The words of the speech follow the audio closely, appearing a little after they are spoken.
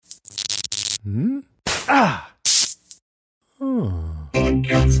Hmm? Ah! Oh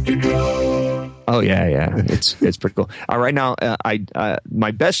yeah. It's pretty cool. Right now,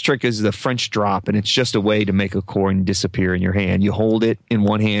 my best trick is the French drop, and it's just a way to make a coin disappear in your hand. You hold it in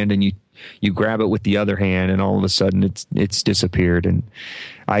one hand, and you grab it with the other hand, and all of a sudden it's disappeared. And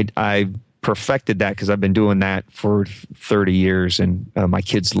I perfected that because I've been doing that for 30 years, and my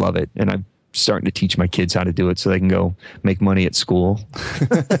kids love it. And I'm starting to teach my kids how to do it so they can go make money at school.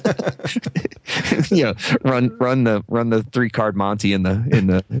 Run the 3-card Monty in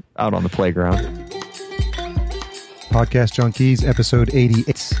the out on the playground. Podcast Junkies, episode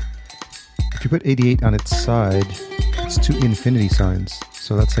 88. If you put 88 on its side, it's 2 infinity signs.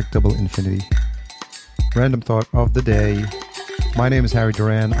 So that's like double infinity. Random thought of the day. My name is Harry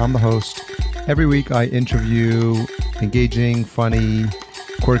Duran. I'm the host. Every week I interview engaging, funny,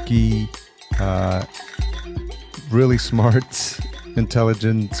 quirky, really smart,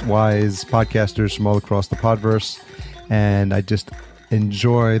 intelligent, wise podcasters from all across the podverse. And I just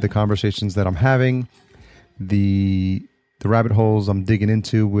enjoy the conversations that I'm having, the rabbit holes I'm digging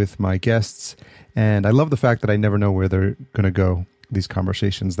into with my guests. And I love the fact that I never know where they're going to go, these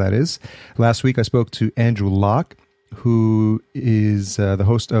conversations, that is. Last week I spoke to Andrew Locke, who is the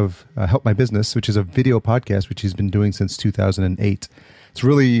host of Help My Business, which is a video podcast, which he's been doing since 2008. It's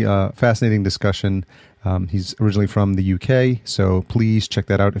really fascinating discussion. He's originally from the UK, so please check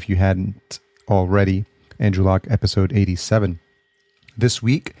that out if you hadn't already. Andrew Locke, episode 87. This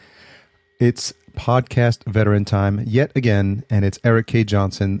week, it's podcast veteran time yet again, and it's Eric K.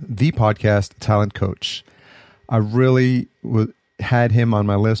 Johnson, the podcast talent coach. I really had him on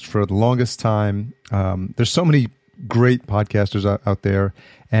my list for the longest time. There's so many great podcasters out there,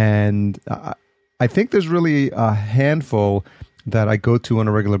 and I think there's really a handful that I go to on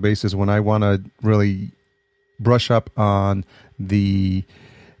a regular basis when I want to really brush up on the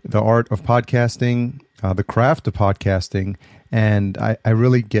art of podcasting, the craft of podcasting, and I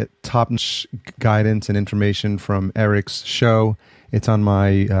really get top-notch guidance and information from Eric's show. It's on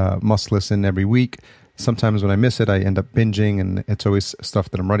my must listen every week. Sometimes when I miss it, I end up binging, and it's always stuff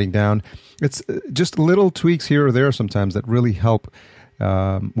that I'm writing down. It's just little tweaks here or there sometimes that really help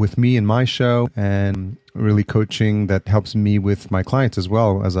with me and my show, and really coaching that helps me with my clients as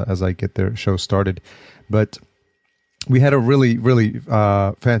well as I get their show started. But we had a really, really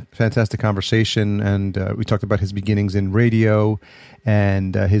fantastic conversation, and we talked about his beginnings in radio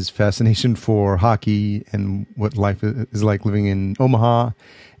and his fascination for hockey and what life is like living in Omaha.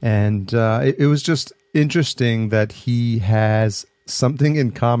 And it was just interesting that he has something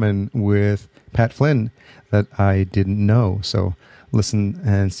in common with Pat Flynn that I didn't know. So listen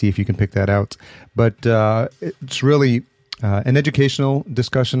and see if you can pick that out. But it's really an educational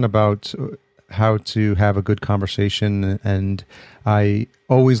discussion about how to have a good conversation. And I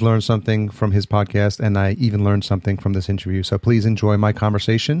always learn something from his podcast, and I even learned something from this interview. So please enjoy my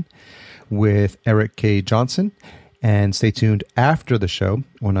conversation with Eric K. Johnson. And stay tuned after the show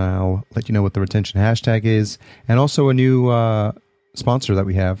when I'll let you know what the retention hashtag is, and also a new sponsor that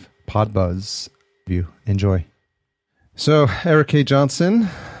we have, Podbuzz. Enjoy. So, Eric K. Johnson,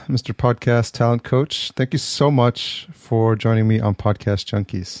 Mr. Podcast Talent Coach, thank you so much for joining me on Podcast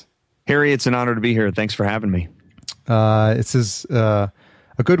Junkies. Harry, it's an honor to be here. Thanks for having me. This is a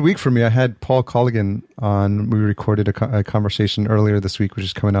good week for me. I had Paul Colligan on. We recorded a conversation earlier this week, which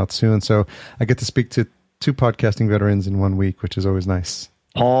is coming out soon. So I get to speak to 2 podcasting veterans in 1 week, which is always nice.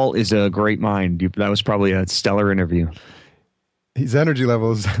 Paul is a great mind. That was probably a stellar interview. His energy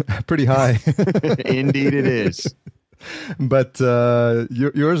level is pretty high. Indeed it is. But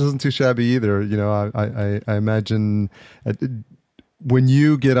yours isn't too shabby either. You know, I imagine when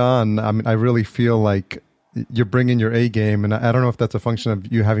you get on, I really feel like you're bringing your A game. And I don't know if that's a function of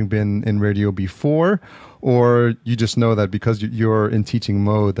you having been in radio before, or you just know that because you're in teaching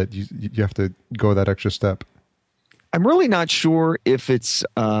mode that you have to go that extra step. I'm really not sure if it's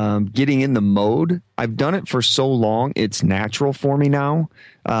getting in the mode. I've done it for so long, it's natural for me now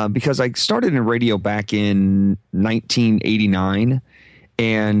because I started in radio back in 1989,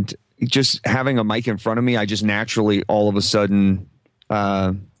 and just having a mic in front of me, I just naturally all of a sudden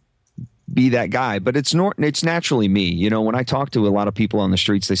be that guy. But it's naturally me. You know, when I talk to a lot of people on the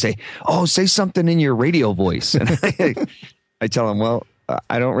streets, they say, "Oh, say something in your radio voice," and I tell them, "Well,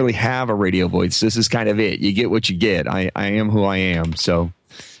 I don't really have a radio voice. This is kind of it. You get what you get. I am who I am." So,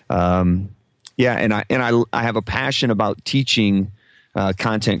 yeah, and I have a passion about teaching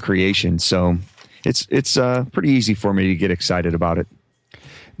content creation. So it's pretty easy for me to get excited about it.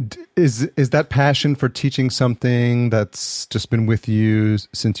 Is that passion for teaching something that's just been with you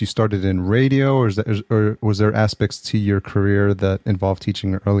since you started in radio, or was there aspects to your career that involved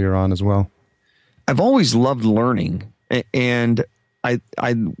teaching earlier on as well? I've always loved learning, and I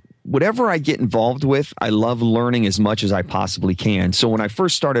whatever I get involved with, I love learning as much as I possibly can. So when I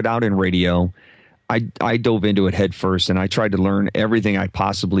first started out in radio, I dove into it head first, and I tried to learn everything I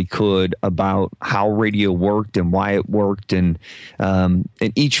possibly could about how radio worked and why it worked, and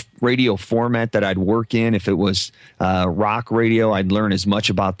each radio format that I'd work in. If it was rock radio, I'd learn as much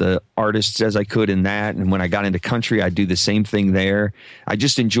about the artists as I could in that. And when I got into country, I'd do the same thing there. I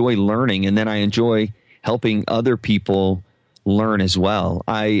just enjoy learning, and then I enjoy helping other people learn as well.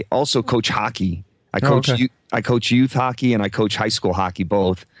 I also coach hockey. I coach youth hockey, and I coach high school hockey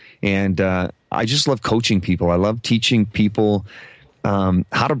both. And I just love coaching people. I love teaching people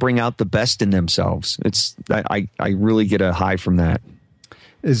how to bring out the best in themselves. I really get a high from that.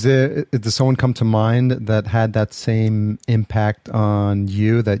 Does someone come to mind that had that same impact on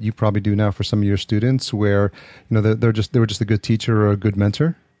you that you probably do now for some of your students, where they were just a good teacher or a good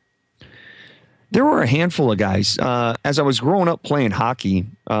mentor? There were a handful of guys. As I was growing up playing hockey,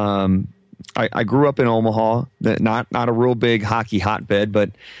 I grew up in Omaha, not a real big hockey hotbed,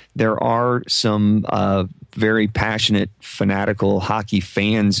 but there are some very passionate, fanatical hockey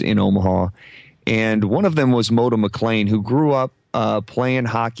fans in Omaha. And one of them was Moto McLean, who grew up playing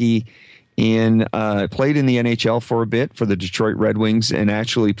hockey played in the NHL for a bit for the Detroit Red Wings, and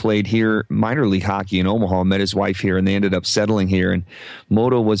actually played here minor league hockey in Omaha, met his wife here, and they ended up settling here. And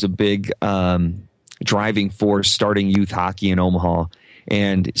Moto was a big driving force starting youth hockey in Omaha.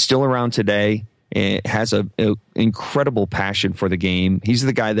 And still around today, has an incredible passion for the game. He's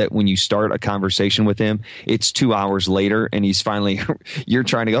the guy that when you start a conversation with him, it's 2 hours later, and he's finally, you're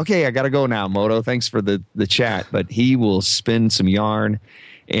trying to go, okay, I got to go now, Moto. Thanks for the chat. But he will spin some yarn,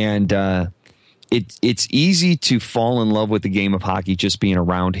 and it's easy to fall in love with the game of hockey just being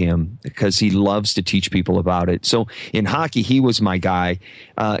around him, because he loves to teach people about it. So in hockey, he was my guy.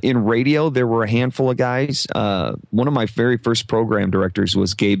 In radio, there were a handful of guys. One of my very first program directors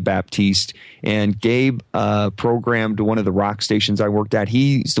was Gabe Baptiste, and Gabe programmed one of the rock stations I worked at.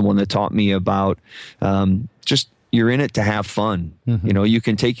 He's the one that taught me about just you're in it to have fun. Mm-hmm. You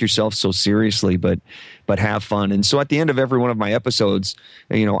can take yourself so seriously, but have fun. And so at the end of every one of my episodes,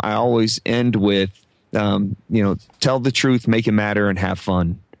 I always end with, tell the truth, make it matter, and have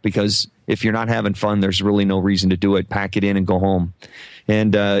fun. Because if you're not having fun, there's really no reason to do it. Pack it in and go home.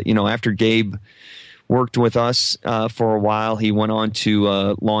 And, after Gabe worked with us for a while, he went on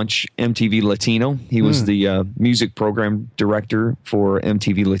to launch MTV Latino. He was the music program director for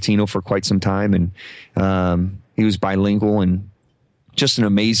MTV Latino for quite some time. And he was bilingual and just an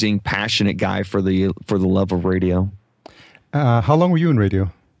amazing, passionate guy for the love of radio. How long were you in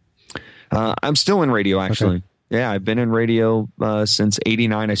radio? I'm still in radio, actually. Okay. Yeah, I've been in radio since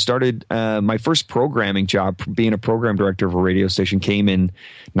 '89. I started my first programming job, being a program director of a radio station, came in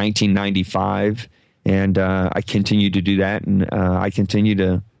 1995, and I continue to do that, and I continue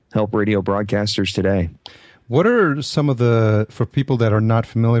to help radio broadcasters today. What are some of for people that are not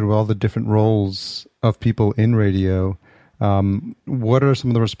familiar with all the different roles of people in radio, what are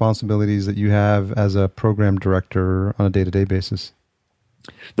some of the responsibilities that you have as a program director on a day-to-day basis?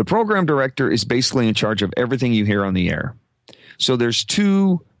 The program director is basically in charge of everything you hear on the air. So there's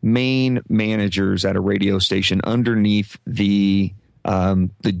two main managers at a radio station underneath the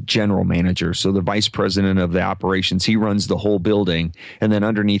general manager. So the vice president of the operations, he runs the whole building. And then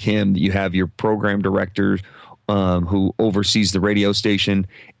underneath him, you have your program director, who oversees the radio station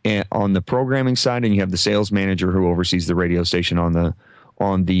on the programming side, and you have the sales manager who oversees the radio station on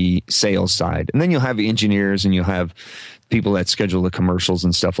the sales side. And then you'll have engineers, and you'll have people that schedule the commercials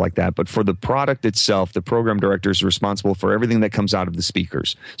and stuff like that. But for the product itself, the program director is responsible for everything that comes out of the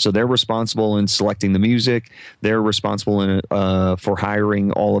speakers. So they're responsible in selecting the music. They're responsible for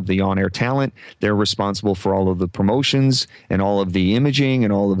hiring all of the on-air talent. They're responsible for all of the promotions and all of the imaging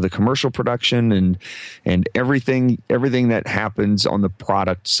and all of the commercial production and everything that happens on the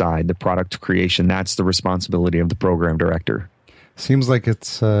product side, the product creation. That's the responsibility of the program director. Seems like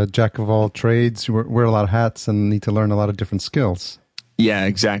it's jack of all trades. You wear a lot of hats and need to learn a lot of different skills. Yeah,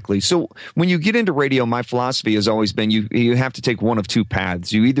 exactly. So when you get into radio, my philosophy has always been you have to take one of two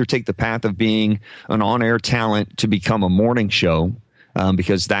paths. You either take the path of being an on-air talent to become a morning show,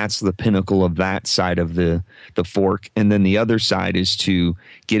 because that's the pinnacle of that side of the fork. And then the other side is to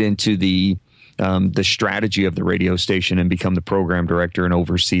get into the strategy of the radio station and become the program director and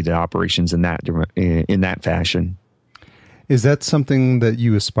oversee the operations in that fashion. Is that something that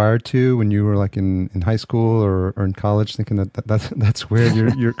you aspired to when you were like in high school or in college, thinking that's where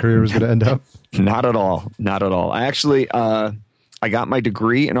your career was going to end up? Not at all. Not at all. I actually, I got my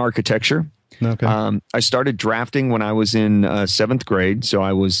degree in architecture. Okay. I started drafting when I was in 7th grade. So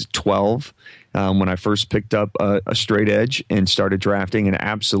I was 12, when I first picked up a straight edge and started drafting, and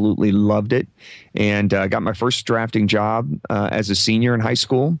absolutely loved it. And got my first drafting job as a senior in high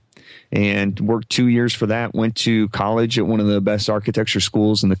school, and worked 2 years for that. Went to college at one of the best architecture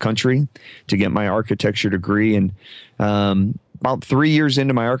schools in the country to get my architecture degree. And about 3 years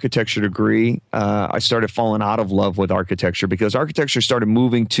into my architecture degree, I started falling out of love with architecture, because architecture started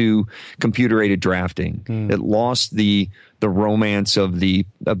moving to computer-aided drafting. It lost the romance of the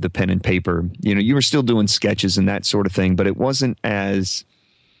pen and paper. You know, you were still doing sketches and that sort of thing, but it wasn't as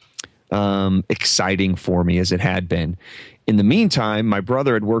exciting for me as it had been. In the meantime, my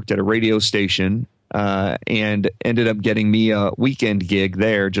brother had worked at a radio station and ended up getting me a weekend gig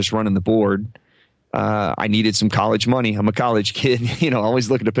there, just running the board. I needed some college money. I'm a college kid, you know, always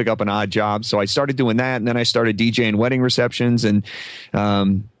looking to pick up an odd job. So I started doing that, and then I started DJing wedding receptions, and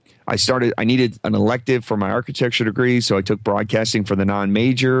I needed an elective for my architecture degree, so I took broadcasting for the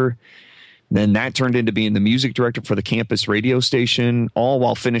non-major. Then that turned into being the music director for the campus radio station, all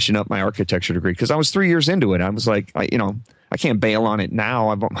while finishing up my architecture degree, because I was 3 years into it. I was like, I can't bail on it now.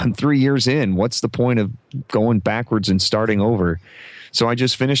 I'm 3 years in. What's the point of going backwards and starting over? So I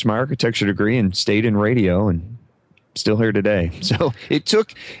just finished my architecture degree and stayed in radio, and still here today. So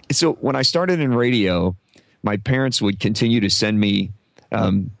when I started in radio, my parents would continue to send me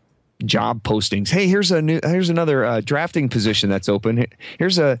job postings. Hey, here's another drafting position that's open.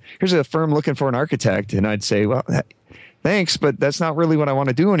 Here's a firm looking for an architect. And I'd say, well, thanks, but that's not really what I want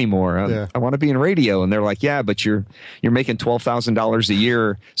to do anymore. I want to be in radio. And they're like, yeah, but you're making $12,000 a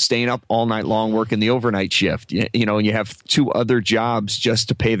year, staying up all night long, working the overnight shift. You know, and you have 2 other jobs just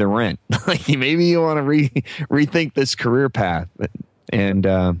to pay the rent. Like, maybe you want to rethink this career path.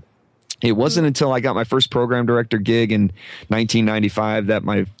 And it wasn't until I got my first program director gig in 1995 that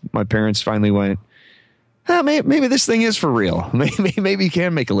my parents finally went, maybe this thing is for real. Maybe you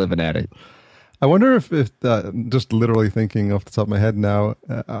can make a living at it. I wonder if just literally thinking off the top of my head now,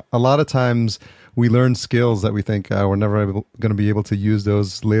 a lot of times we learn skills that we think we're never going to be able to use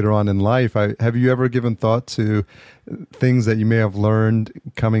those later on in life. Have you ever given thought to things that you may have learned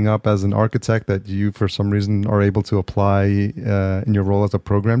coming up as an architect that you, for some reason, are able to apply in your role as a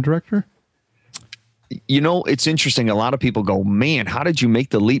program director? You know, it's interesting. A lot of people go, man, how did you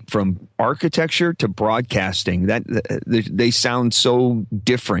make the leap from architecture to broadcasting? They sound so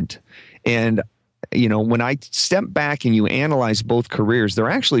different. And, you know, when I step back and you analyze both careers, they're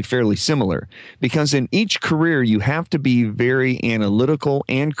actually fairly similar, because in each career, you have to be very analytical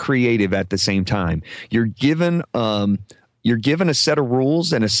and creative at the same time. You're given a set of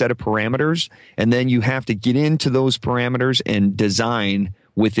rules and a set of parameters, and then you have to get into those parameters and design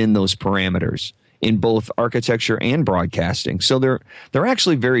within those parameters in both architecture and broadcasting. So they're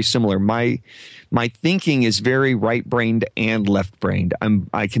actually very similar. My thinking is very right-brained and left-brained.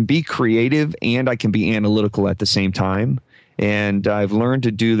 I can be creative and I can be analytical at the same time. And I've learned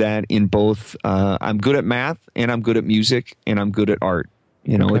to do that in both. I'm good at math, and I'm good at music, and I'm good at art.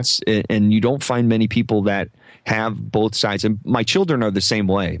 You know, and you don't find many people that have both sides. And my children are the same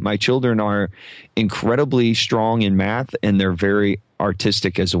way. My children are incredibly strong in math, and they're very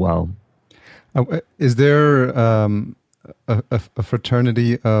artistic as well. Is there a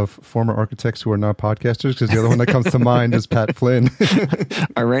fraternity of former architects who are now podcasters? Because the other one that comes to mind is Pat Flynn.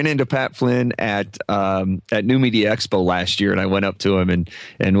 I ran into Pat Flynn at New Media Expo last year, and I went up to him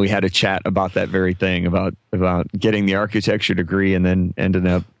and we had a chat about that very thing, about getting the architecture degree and then ended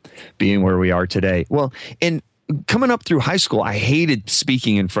up being where we are today. Well, and coming up through high school, I hated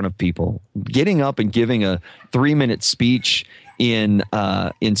speaking in front of people. Getting up and giving a 3-minute speech in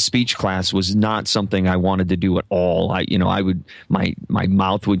speech class was not something I wanted to do at all. My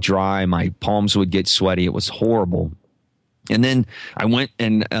mouth would dry, my palms would get sweaty. It was horrible. And then I went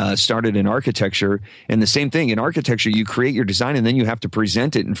and started in architecture, and the same thing. In architecture, you create your design, and then you have to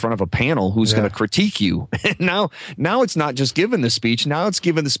present it in front of a panel who's going to critique you. And now it's not just giving the speech. Now it's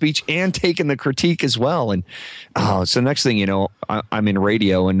giving the speech and taking the critique as well. And so next thing you know, I'm in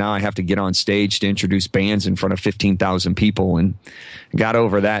radio, and now I have to get on stage to introduce bands in front of 15,000 people, and got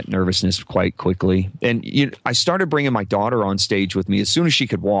over that nervousness quite quickly. And I started bringing my daughter on stage with me as soon as she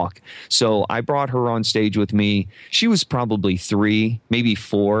could walk. So I brought her on stage with me. She was probably 3, maybe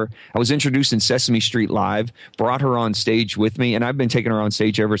 4. I was introduced in Sesame Street Live, brought her on stage with me, and I've been taking her on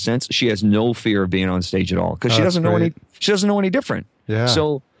stage ever since. She has no fear of being on stage at all, because she doesn't know any different. Yeah.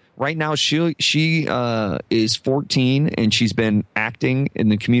 So right now she is 14, and she's been acting in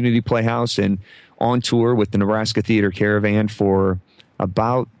the community playhouse and on tour with the Nebraska Theater Caravan for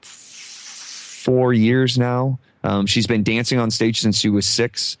about 4 years now. She's been dancing on stage since she was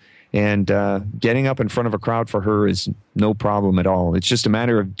 6. And getting up in front of a crowd for her is no problem at all. It's just a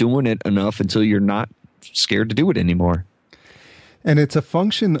matter of doing it enough until you're not scared to do it anymore. And it's a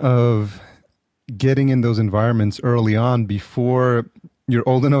function of getting in those environments early on before you're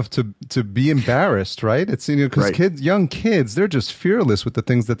old enough to be embarrassed, right? It's, you know, because Right. young kids, they're just fearless with the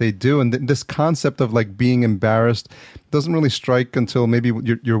things that they do, and this concept of like being embarrassed doesn't really strike until maybe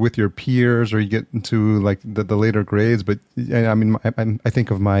you're with your peers or you get into like the later grades. But I mean, I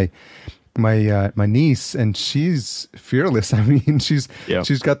think of my niece, and she's fearless. I mean, she's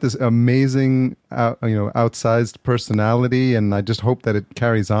got this amazing outsized personality, and I just hope that it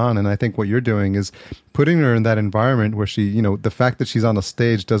carries on. And I think what you're doing is putting her in that environment where she, you know, the fact that she's on a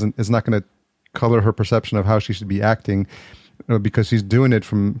stage is not going to color her perception of how she should be acting, because she's doing it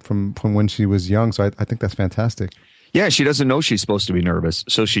from when she was young. So I think that's fantastic. Yeah, she doesn't know she's supposed to be nervous,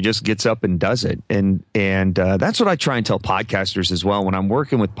 so she just gets up and does it. And that's what I try and tell podcasters as well. When I'm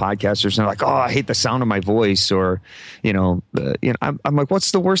working with podcasters, and they're like, "Oh, I hate the sound of my voice," or I'm like,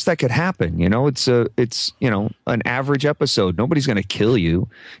 "What's the worst that could happen? You know, it's an average episode. Nobody's going to kill you.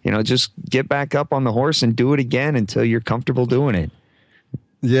 You know, just get back up on the horse and do it again until you're comfortable doing it.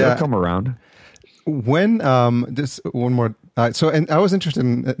 Yeah, it'll come around." When just one more. And I was interested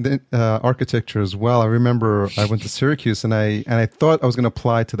in architecture as well. I remember I went to Syracuse, and I thought I was going to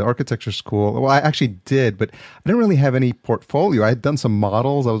apply to the architecture school. Well, I actually did, but I didn't really have any portfolio. I had done some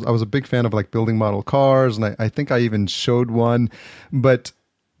models. I was a big fan of like building model cars, and I think I even showed one. But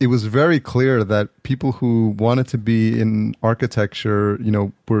it was very clear that people who wanted to be in architecture, you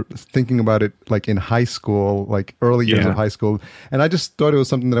know, were thinking about it like in high school, like early years of high school. And I just thought it was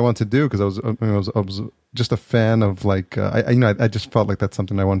something that I wanted to do because I was just a fan of like, I just felt like that's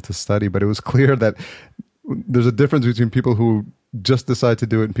something I wanted to study. But it was clear that there's a difference between people who just decide to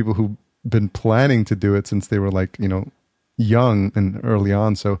do it and people who've been planning to do it since they were like, you know, young and early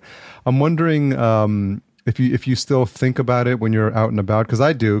on. So I'm wondering, if you still think about it when you're out and about, because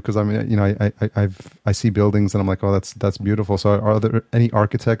I do, because I mean, you know, I see buildings and I'm like, oh, that's beautiful. So are there any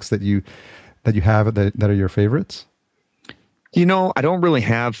architects that you have that are your favorites? You know, I don't really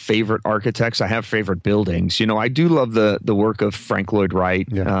have favorite architects. I have favorite buildings. You know, I do love the work of Frank Lloyd Wright,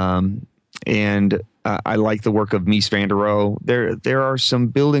 and I like the work of Mies van der Rohe. There are some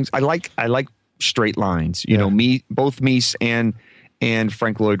buildings I like straight lines. You know, both Mies and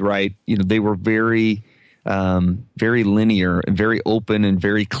Frank Lloyd Wright. You know, they were very linear and very open and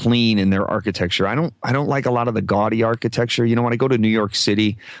very clean in their architecture. I don't like a lot of the gaudy architecture. You know, when I go to New York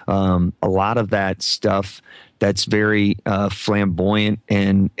City, a lot of that stuff that's very flamboyant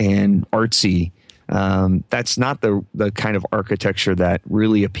and artsy. That's not the kind of architecture that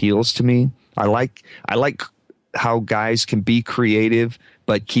really appeals to me. I like how guys can be creative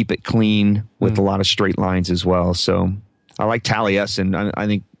but keep it clean with a lot of straight lines as well. So I like Taliesin. I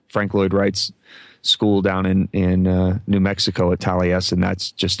think Frank Lloyd Wright's school down in New Mexico at Taliesin,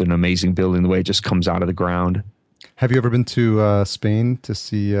 that's just an amazing building, the way it just comes out of the ground. Have you ever been to Spain to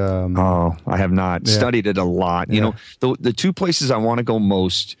see? I have not. Studied it a lot. You know, the two places I want to go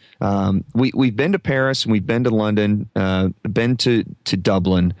most. We've been to Paris and we've been to London. Been to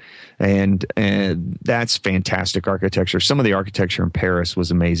Dublin, and that's fantastic architecture. Some of the architecture in Paris was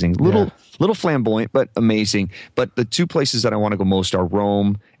amazing. Little flamboyant, but amazing. But the two places that I want to go most are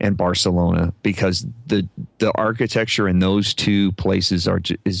Rome and Barcelona, because the architecture in those two places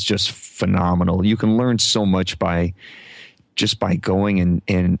is just phenomenal. You can learn so much by going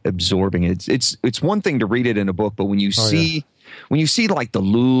and absorbing it. It's one thing to read it in a book, but when you see like the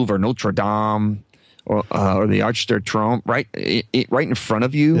Louvre or Notre Dame or the Arc de Triomphe right in front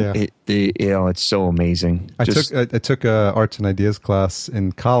of you, it's so amazing. I took a arts and ideas class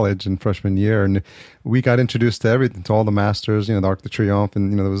in college in freshman year, and we got introduced to everything, to all the masters, you know, the Arc de Triomphe,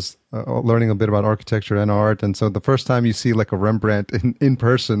 and you know, there was learning a bit about architecture and art. And so the first time you see like a Rembrandt in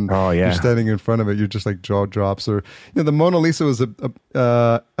person, you're standing in front of it, you're just like jaw drops. Or you know, the Mona Lisa was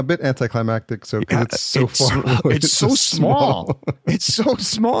a bit anticlimactic, so because it's so far away. It's so small. It's so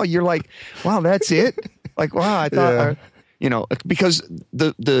small. You're like, wow, that's it. Like, wow, I thought. You know, because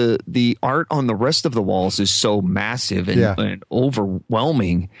the art on the rest of the walls is so massive and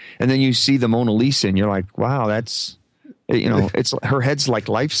overwhelming, and then you see the Mona Lisa, and you're like, wow, that's, you know, it's her head's like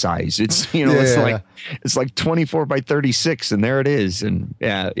life size. It's, you know, it's like 24 by 36, and there it is. And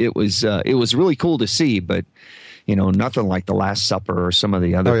it was really cool to see, but you know, nothing like the Last Supper or some of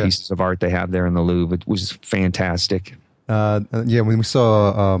the other pieces of art they have there in the Louvre. It was fantastic. When we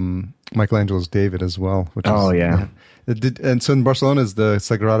saw Michelangelo's David as well. Which and so in Barcelona is the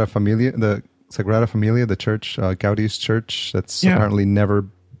Sagrada Familia, the church, Gaudi's church, that's apparently never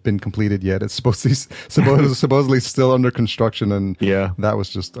been completed yet. It's supposedly still under construction, and that was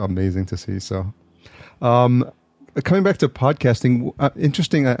just amazing to see. So, coming back to podcasting,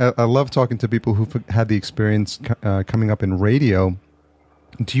 interesting. I love talking to people who've had the experience coming up in radio.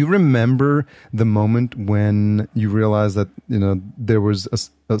 Do you remember the moment when you realized that there was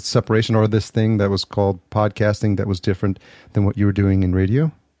a separation, or this thing that was called podcasting that was different than what you were doing in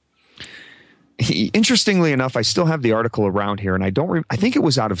radio? Interestingly enough, I still have the article around here, and I think it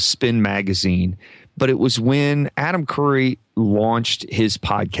was out of Spin Magazine, but it was when Adam Curry launched his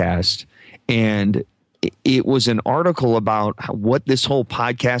podcast, and it was an article about what this whole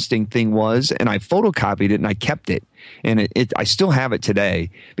podcasting thing was, and I photocopied it and I kept it, and I still have it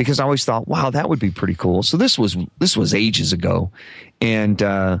today because I always thought, wow, that would be pretty cool. So this was ages ago, and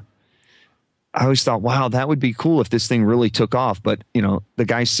I always thought, wow, that would be cool if this thing really took off. But the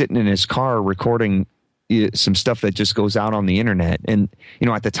guy's sitting in his car recording some stuff that just goes out on the internet, and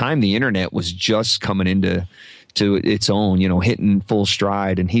at the time the internet was just coming into its own, hitting full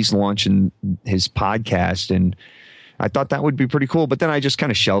stride, and he's launching his podcast, and I thought that would be pretty cool. But then I just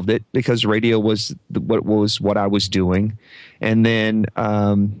kind of shelved it because radio was what I was doing. And then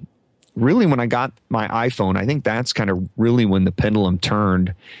really when I got my iPhone, I think that's kind of really when the pendulum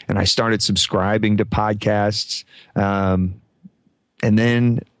turned, and I started subscribing to podcasts. And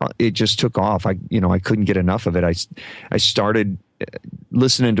then it just took off. I couldn't get enough of it. I started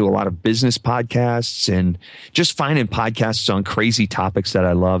listening to a lot of business podcasts and just finding podcasts on crazy topics that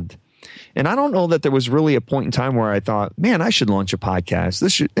I loved. And I don't know that there was really a point in time where I thought, man, I should launch a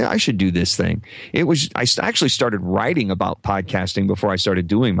podcast. I should do this thing. I actually started writing about podcasting before I started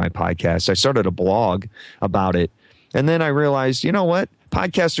doing my podcast. I started a blog about it. And then I realized, you know what?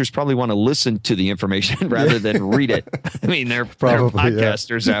 Podcasters probably want to listen to the information rather than read it. I mean, they're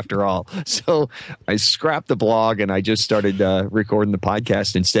podcasters after all. So I scrapped the blog and I just started recording the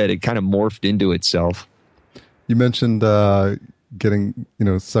podcast instead. It kind of morphed into itself. You mentioned getting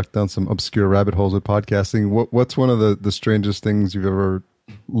sucked down some obscure rabbit holes with podcasting. What's one of the strangest things you've ever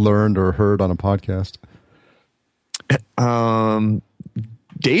learned or heard on a podcast?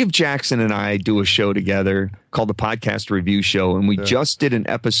 Dave Jackson and I do a show together called the Podcast Review Show, and we just did an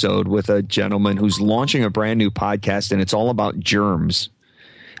episode with a gentleman who's launching a brand new podcast, and it's all about germs.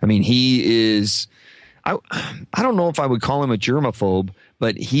 I mean, he is, I don't know if I would call him a germaphobe,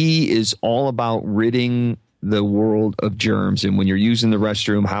 but he is all about ridding the world of germs. And when you're using the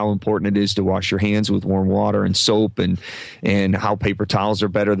restroom, how important it is to wash your hands with warm water and soap, and how paper towels are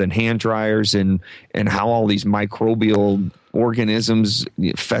better than hand dryers, and how all these microbial organisms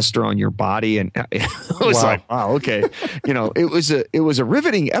fester on your body. And it was like, wow, okay. It was a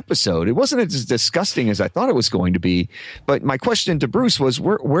riveting episode. It wasn't as disgusting as I thought it was going to be. But my question to Bruce was,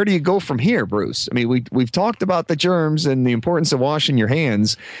 where do you go from here, Bruce? I mean, we've talked about the germs and the importance of washing your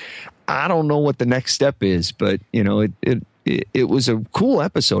hands. I don't know what the next step is, but it was a cool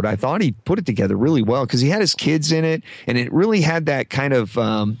episode. I thought he put it together really well because he had his kids in it, and it really had that kind of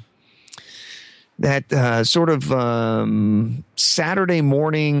sort of Saturday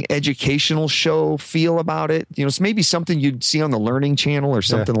morning educational show feel about it. It's maybe something you'd see on the Learning Channel or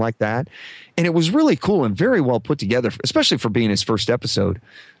something like that. And it was really cool and very well put together, especially for being his first episode.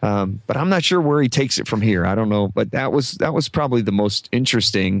 But I'm not sure where he takes it from here. I don't know. But that was probably the most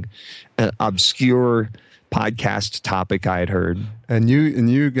interesting, obscure podcast topic I had heard. And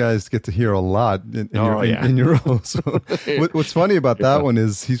you guys get to hear a lot in your role. So what's funny about that one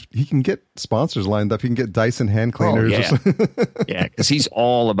is he can get sponsors lined up. He can get Dyson hand cleaners. Yeah, because he's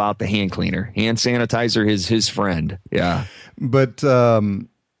all about the hand cleaner. Hand sanitizer is his friend. Yeah. But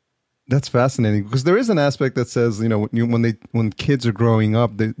that's fascinating because there is an aspect that says, when kids are growing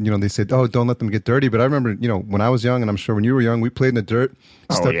up, they say, oh, don't let them get dirty. But I remember, when I was young, and I'm sure when you were young, we played in the dirt,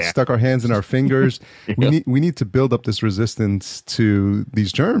 stuck our hands in our fingers. We need to build up this resistance to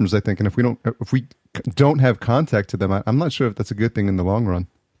these germs, I think. And if we don't have contact to them, I'm not sure if that's a good thing in the long run.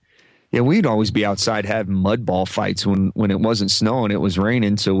 Yeah, we'd always be outside having mud ball fights when it wasn't snowing, it was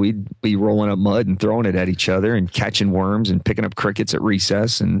raining. So we'd be rolling up mud and throwing it at each other and catching worms and picking up crickets at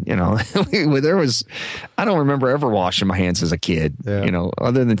recess. And, I don't remember ever washing my hands as a kid,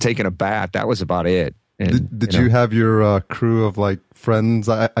 other than taking a bath. That was about it. And, did you have your crew of friends?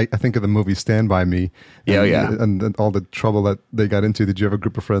 I think of the movie Stand By Me. And all the trouble that they got into. Did you have a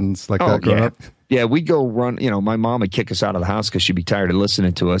group of friends like that growing up? Yeah, we'd go run. My mom would kick us out of the house because she'd be tired of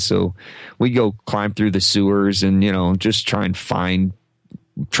listening to us. So we'd go climb through the sewers and, just try and find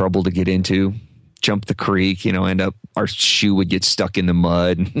trouble to get into. Jump the creek, end up our shoe would get stuck in the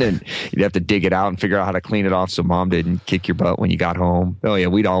mud, and then you'd have to dig it out and figure out how to clean it off so mom didn't kick your butt when you got home. Oh, yeah,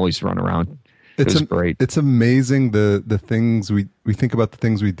 we'd always run around It was great. It's amazing the things we think about, the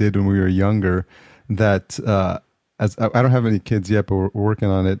things we did when we were younger. That as I don't have any kids yet, but we're working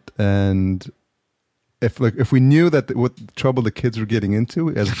on it. And if we knew that what trouble the kids were getting into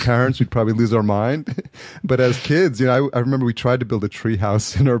as parents, we'd probably lose our mind. But as kids, I remember we tried to build a tree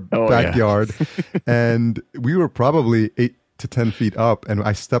house in our backyard, and we were probably 8 to 10 feet up, and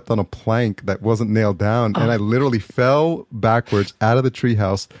I stepped on a plank that wasn't nailed down, and I literally fell backwards out of the tree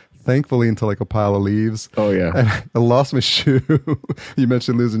house. Thankfully, into like a pile of leaves. Oh yeah! And I lost my shoe. You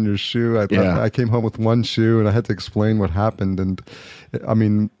mentioned losing your shoe. I came home with one shoe, and I had to explain what happened. And I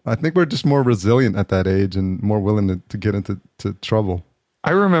mean, I think we're just more resilient at that age and more willing to get into trouble.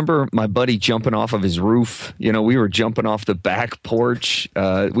 I remember my buddy jumping off of his roof. We were jumping off the back porch.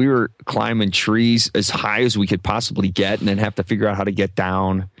 We were climbing trees as high as we could possibly get, and then have to figure out how to get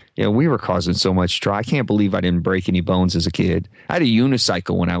down. We were causing so much trouble. I can't believe I didn't break any bones as a kid. I had a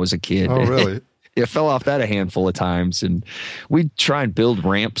unicycle when I was a kid. Oh, really? Yeah, fell off that a handful of times. And we'd try and build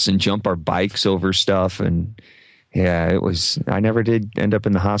ramps and jump our bikes over stuff. And yeah, I never did end up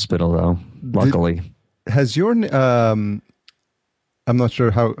in the hospital, though, luckily. Has your, I'm not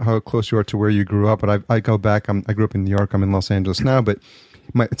sure how close you are to where you grew up, but I go back. I grew up in New York. I'm in Los Angeles now, but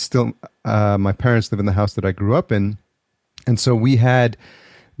my parents live in the house that I grew up in. And so we had...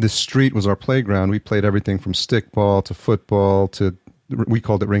 The street was our playground. We played everything from stickball to football to, we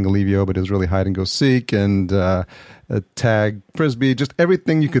called it Ringalivio, but it was really hide and go seek and tag, frisbee, just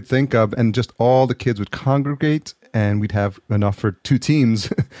everything you could think of. And just all the kids would congregate, and we'd have enough for 2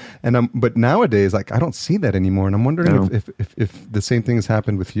 teams. But nowadays, I don't see that anymore. And I'm wondering if the same thing has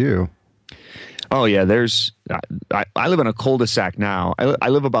happened with you. Oh yeah, I live in a cul-de-sac now. I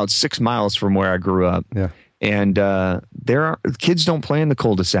live about 6 miles from where I grew up. Yeah. And kids don't play in the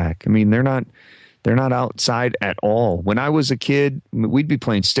cul-de-sac. I mean, they're not outside at all. When I was a kid, we'd be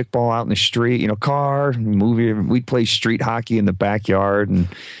playing stickball out in the street, we'd play street hockey in the backyard,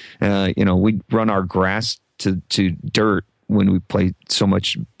 and we'd run our grass to dirt when we played so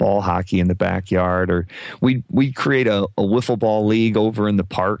much ball hockey in the backyard, or we'd create a wiffle ball league over in the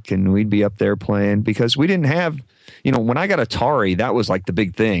park, and we'd be up there playing, because we didn't have, when I got Atari, that was like the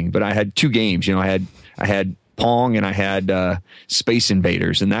big thing, but I had 2 games, I had Pong and I had Space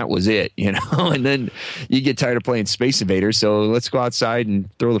Invaders, and that was it, and then you get tired of playing Space Invaders, so let's go outside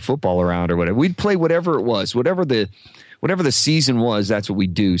and throw the football around or whatever. We'd play whatever it was, whatever the season was, that's what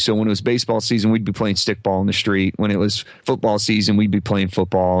we'd do. So when it was baseball season, we'd be playing stickball in the street. When it was football season, we'd be playing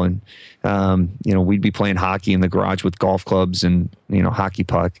football, and we'd be playing hockey in the garage with golf clubs and hockey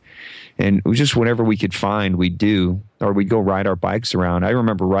puck. And it was just whatever we could find, we'd do, or we'd go ride our bikes around. I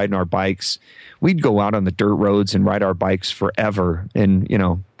remember riding our bikes. We'd go out on the dirt roads and ride our bikes forever. And,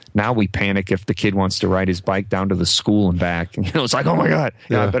 now we panic if the kid wants to ride his bike down to the school and back. It's like, oh my God,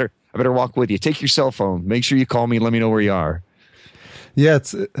 I better walk with you. Take your cell phone. Make sure you call me and let me know where you are. Yeah,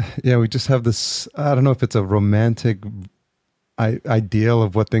 we just have this, I don't know if it's a romantic ideal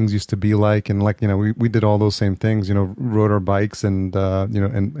of what things used to be like, and we did all those same things, rode our bikes and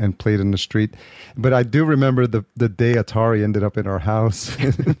and played in the street. But I do remember the day Atari ended up in our house.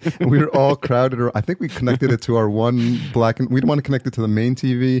 We were all crowded, or I think we connected it to our one we didn't want to connect it to the main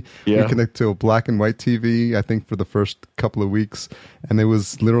TV. Yeah. We connected to a black and white TV, I think, for the first couple of weeks, and it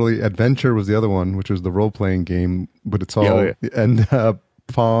was literally Adventure was the other one, which was the role-playing game, but it's all and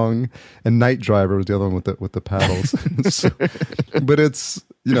Pong, and Night Driver was the other one with the paddles. But it's,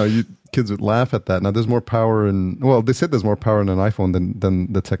 kids would laugh at that. Now there's more power they said there's more power in an iPhone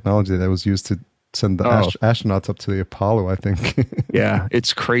than the technology that was used to send the astronauts up to the Apollo, I think. Yeah,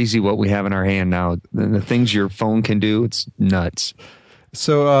 it's crazy what we have in our hand now. The things your phone can do, it's nuts.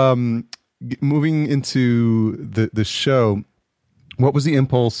 So moving into the show, what was the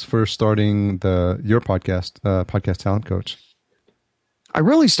impulse for starting your podcast, Podcast Talent Coach? I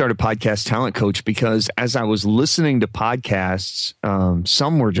really started Podcast Talent Coach because as I was listening to podcasts,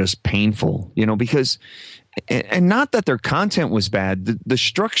 some were just painful, because, and not that their content was bad. The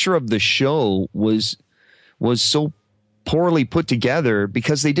structure of the show was so poorly put together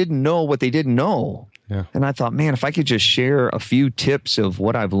because they didn't know what they didn't know. Yeah. And I thought, man, if I could just share a few tips of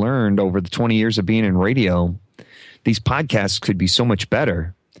what I've learned over the 20 years of being in radio, these podcasts could be so much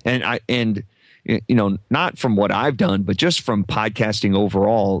better. And not from what I've done, but just from podcasting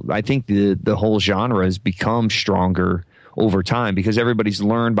overall, I think the whole genre has become stronger over time because everybody's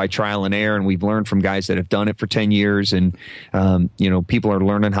learned by trial and error, and we've learned from guys that have done it for 10 years. And, people are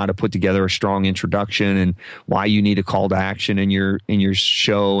learning how to put together a strong introduction and why you need a call to action in your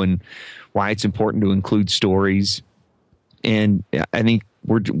show and why it's important to include stories. And I think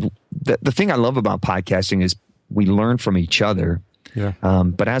the thing I love about podcasting is we learn from each other. Yeah.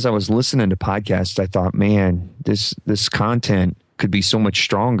 But as I was listening to podcasts, I thought, man, this content could be so much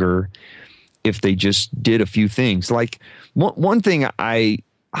stronger if they just did a few things. Like one thing I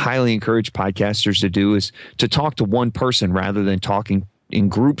highly encourage podcasters to do is to talk to one person rather than talking in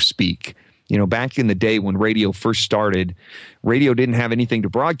group speak. You know, back in the day when radio first started, radio didn't have anything to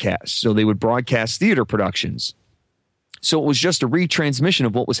broadcast. So they would broadcast theater productions. So it was just a retransmission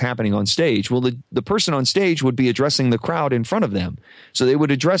of what was happening on stage. Well, the person on stage would be addressing the crowd in front of them. So they would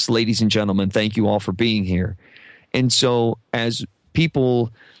address, ladies and gentlemen, thank you all for being here. And so as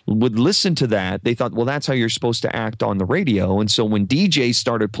people would listen to that, they thought, well, that's how you're supposed to act on the radio. And so when DJs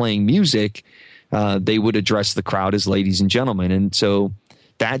started playing music, they would address the crowd as ladies and gentlemen. And so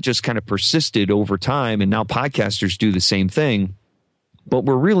that just kind of persisted over time. And now podcasters do the same thing. But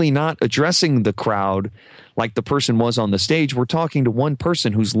we're really not addressing the crowd like the person was on the stage. We're talking to one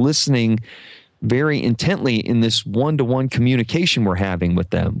person who's listening very intently in this one-to-one communication we're having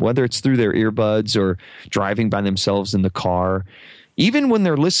with them, whether it's through their earbuds or driving by themselves in the car. Even when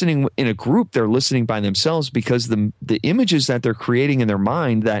they're listening in a group, they're listening by themselves because the images that they're creating in their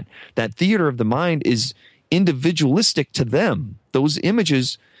mind, that theater of the mind is individualistic to them. Those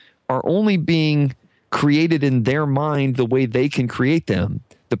images are only being created in their mind the way they can create them.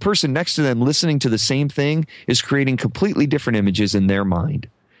 The person next to them listening to the same thing is creating completely different images in their mind.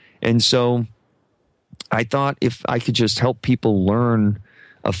 And so I thought if I could just help people learn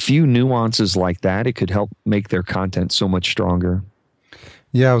a few nuances like that, it could help make their content so much stronger.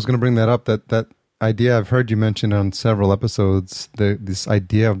 Yeah, I was going to bring that up, that idea I've heard you mention on several episodes, this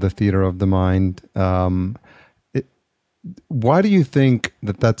idea of the theater of the mind. Why do you think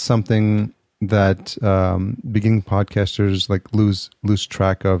that that's something that beginning podcasters like lose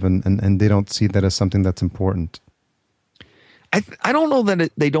track of, and they don't see that as something that's important? I don't know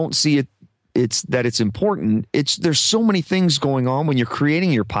that they don't see it. It's important. There's so many things going on when you're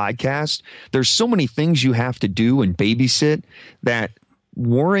creating your podcast. There's so many things you have to do and babysit that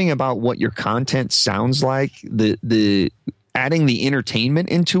worrying about what your content sounds like, the adding the entertainment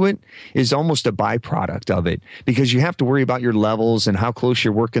into it is almost a byproduct of it, because you have to worry about your levels and how close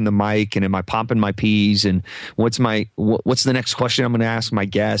you're working the mic, and am I popping my P's, and what's the next question I'm going to ask my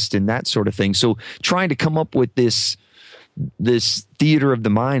guest, and that sort of thing. So trying to come up with this theater of the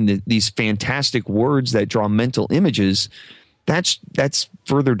mind, these fantastic words that draw mental images, that's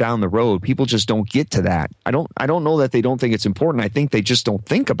further down the road. People just don't get to that. I don't know that they don't think it's important. I think they just don't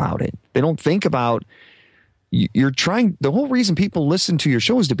think about it. They don't think about the whole reason people listen to your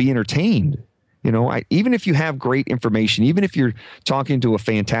show is to be entertained. You know, even if you have great information, even if you're talking to a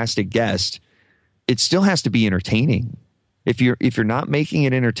fantastic guest, it still has to be entertaining. If you're not making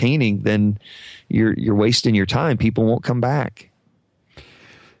it entertaining, then you're wasting your time. People won't come back.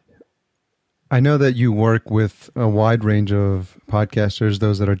 I know that you work with a wide range of podcasters,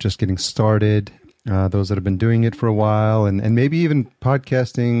 those that are just getting started, those that have been doing it for a while, and maybe even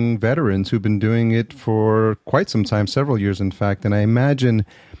podcasting veterans who've been doing it for quite some time, several years, in fact. And I imagine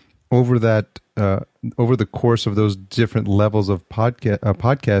over the course of those different levels of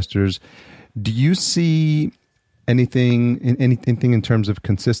podcasters, do you see anything in terms of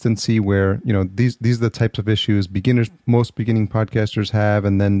consistency where, you know, these are the types of issues most beginning podcasters have,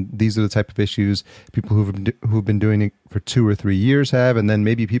 and then these are the type of issues people who've been doing it for 2 or 3 years have, and then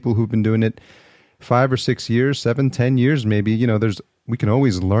maybe people who've been doing it 5 or 6 years, 7, 10 years, maybe, you know, we can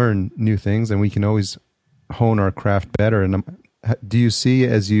always learn new things and we can always hone our craft better. And do you see,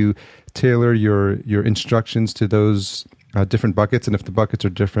 as you tailor your instructions to those different buckets, and if the buckets are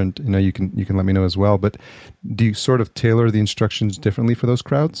different, you know, you can let me know as well, but do you sort of tailor the instructions differently for those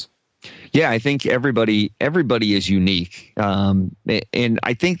crowds? Yeah, I think everybody is unique. And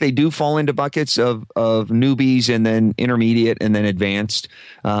I think they do fall into buckets of newbies and then intermediate and then advanced.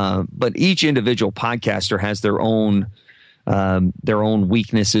 But each individual podcaster has their own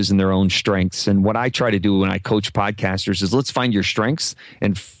weaknesses and their own strengths. And what I try to do when I coach podcasters is let's find your strengths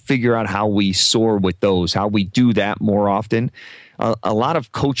and figure out how we soar with those, how we do that more often. A lot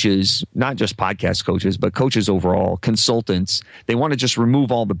of coaches, not just podcast coaches, but coaches overall, consultants, they want to just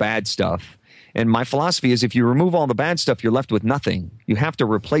remove all the bad stuff. And my philosophy is if you remove all the bad stuff, you're left with nothing. You have to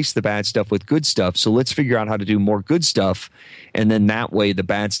replace the bad stuff with good stuff. So let's figure out how to do more good stuff. And then that way the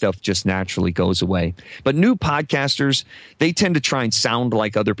bad stuff just naturally goes away. But new podcasters, they tend to try and sound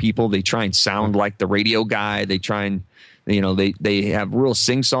like other people. They try and sound like the radio guy. They try and, you know, they have real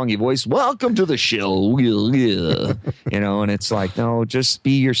sing-songy voice. Welcome to the show. You know, and it's like, no, just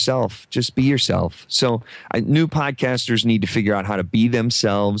be yourself. Just be yourself. So new podcasters need to figure out how to be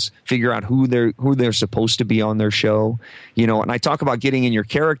themselves, figure out who they're supposed to be on their show. You know, and I talk about getting in your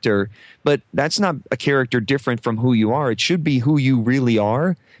character, but that's not a character different from who you are. It should be who you really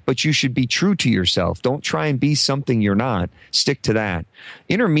are, but you should be true to yourself. Don't try and be something you're not. Stick to that.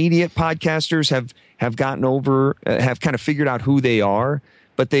 Intermediate podcasters have gotten over, have kind of figured out who they are,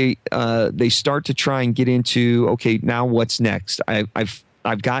 but they start to try and get into, okay, now what's next?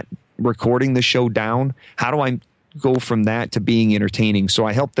 I've got recording the show down. How do I go from that to being entertaining? So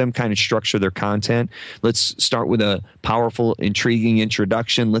I help them kind of structure their content. Let's start with a powerful, intriguing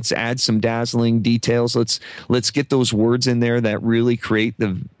introduction. Let's add some dazzling details. Let's get those words in there that really create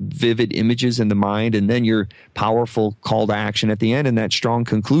the vivid images in the mind, and then your powerful call to action at the end and that strong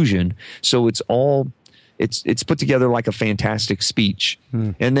conclusion. So it's put together like a fantastic speech.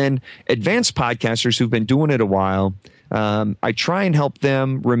 And then advanced podcasters who've been doing it a while, I try and help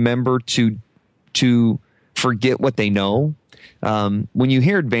them remember to forget what they know. When you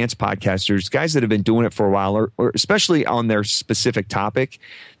hear advanced podcasters, guys that have been doing it for a while, or especially on their specific topic,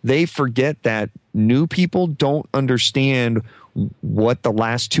 they forget that new people don't understand what the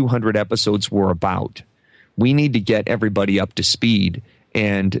last 200 episodes were about. We need to get everybody up to speed,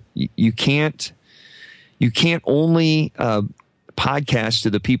 and you can't only podcast to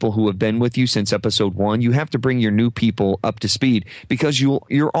the people who have been with you since episode 1. You have to bring your new people up to speed, because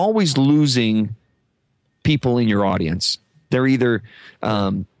you're always losing people in your audience. They're either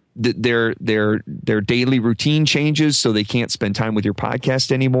their daily routine changes, so they can't spend time with your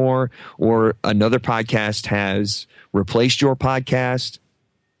podcast anymore, or another podcast has replaced your podcast.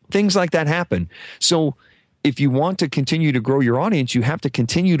 Things like that happen. So if you want to continue to grow your audience, you have to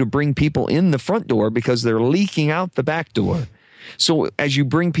continue to bring people in the front door, because they're leaking out the back door. So as you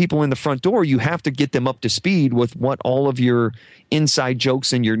bring people in the front door, you have to get them up to speed with what all of your inside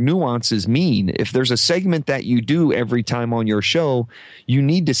jokes and your nuances mean. If there's a segment that you do every time on your show, you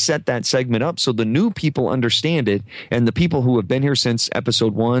need to set that segment up so the new people understand it, and the people who have been here since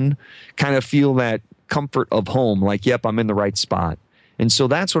episode 1 kind of feel that comfort of home, like, yep, I'm in the right spot. And so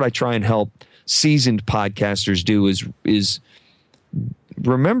that's what I try and help seasoned podcasters do, is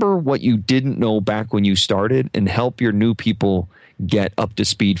remember what you didn't know back when you started, and help your new people get up to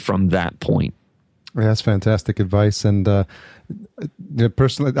speed from that point. Yeah, that's fantastic advice. And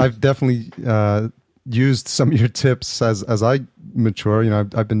personally, I've definitely used some of your tips as I mature.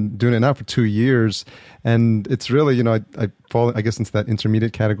 I've been doing it now for 2 years, and it's really, I fall, I guess, into that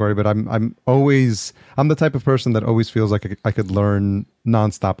intermediate category. But I'm the type of person that always feels like I could learn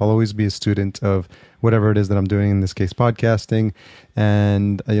nonstop. I'll always be a student of whatever it is that I'm doing, in this case, podcasting.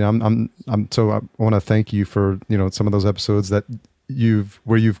 And so I want to thank you for some of those episodes that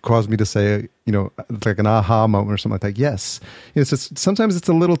where you've caused me to say, like an aha moment or something like that. Yes, sometimes it's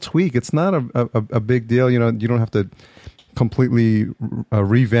a little tweak. It's not a big deal. You don't have to completely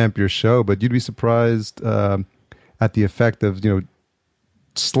revamp your show, but you'd be surprised at the effect of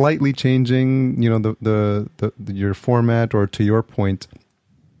slightly changing your format, or, to your point,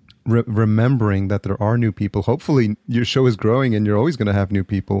 remembering that there are new people. Hopefully your show is growing and you're always going to have new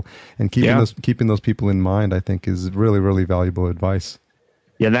people, and keeping those people in mind, I think, is really, really valuable advice.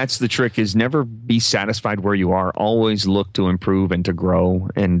 Yeah, that's the trick, is never be satisfied where you are. Always look to improve and to grow,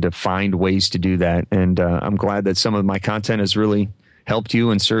 and to find ways to do that. And I'm glad that some of my content has really helped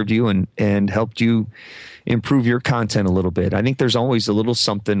you and served you and helped you improve your content a little bit. I think there's always a little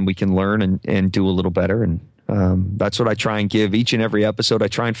something we can learn and do a little better. And that's what I try and give each and every episode. I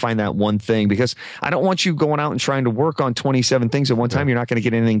try and find that one thing, because I don't want you going out and trying to work on 27 things at one time. You're not going to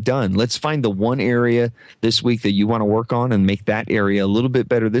get anything done. Let's find the one area this week that you want to work on, and make that area a little bit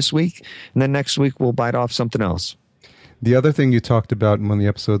better this week. And then next week we'll bite off something else. The other thing you talked about in one of the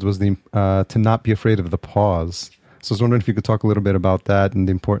episodes was to not be afraid of the pause. So I was wondering if you could talk a little bit about that, and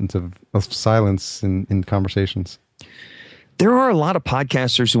the importance of silence in conversations. There are a lot of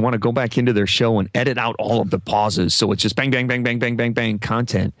podcasters who want to go back into their show and edit out all of the pauses, so it's just bang, bang, bang, bang, bang, bang, bang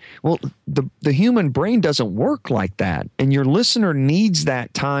content. Well, the human brain doesn't work like that, and your listener needs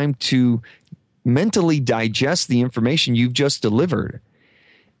that time to mentally digest the information you've just delivered.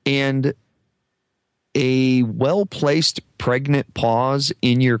 And a well-placed pregnant pause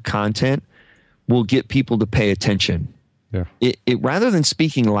in your content will get people to pay attention. Yeah. It rather than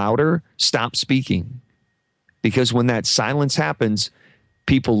speaking louder, stop speaking. Because when that silence happens,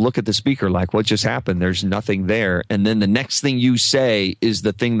 people look at the speaker like, what just happened? There's nothing there. And then the next thing you say is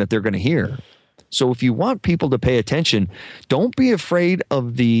the thing that they're going to hear. So if you want people to pay attention, don't be afraid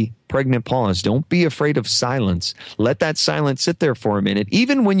of the pregnant pause. Don't be afraid of silence. Let that silence sit there for a minute,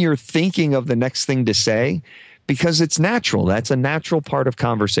 even when you're thinking of the next thing to say, because it's natural. That's a natural part of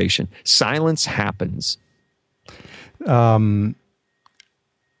conversation. Silence happens.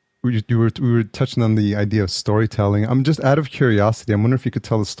 we were touching on the idea of storytelling. I'm just out of curiosity. I'm wondering if you could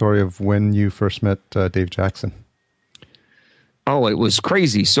tell the story of when you first met Dave Jackson. Oh, it was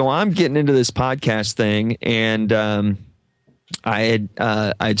crazy. So I'm getting into this podcast thing, and I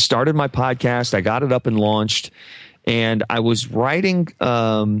had started my podcast. I got it up and launched, and I was writing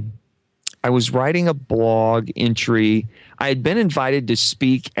a blog entry. I had been invited to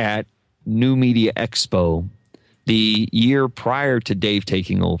speak at New Media Expo the year prior to Dave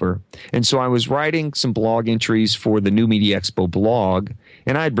taking over. And so I was writing some blog entries for the New Media Expo blog,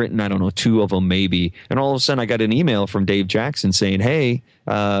 and I had written, I don't know, 2 of them maybe. And all of a sudden I got an email from Dave Jackson saying, hey,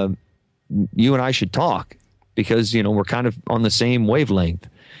 you and I should talk because, we're kind of on the same wavelength.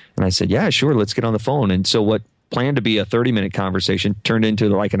 And I said, yeah, sure, let's get on the phone. And so what planned to be a 30-minute conversation turned into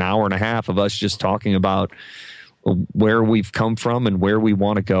like an hour and a half of us just talking about where we've come from and where we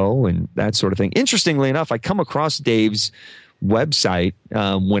want to go and that sort of thing. Interestingly enough, I come across Dave's website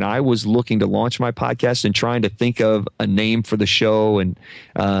when I was looking to launch my podcast and trying to think of a name for the show and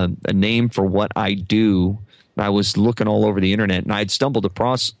a name for what I do. I was looking all over the internet, and I had stumbled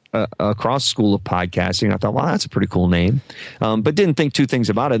across School of Podcasting. I thought, well, that's a pretty cool name, but didn't think 2 things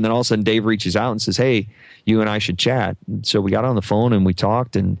about it. And then all of a sudden, Dave reaches out and says, hey, you and I should chat. And so we got on the phone and we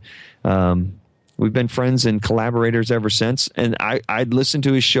talked, and we've been friends and collaborators ever since. And I'd listened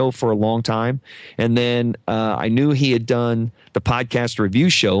to his show for a long time. And then I knew he had done the podcast review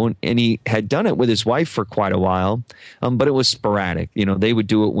show, and he had done it with his wife for quite a while, but it was sporadic. They would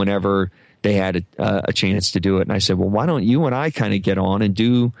do it whenever they had a chance to do it. And I said, well, why don't you and I kind of get on and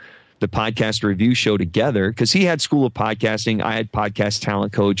do the podcast review show together? Because he had School of Podcasting. I had Podcast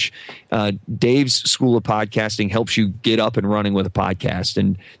Talent Coach. Dave's School of Podcasting helps you get up and running with a podcast.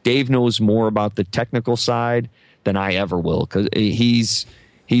 And Dave knows more about the technical side than I ever will, because he's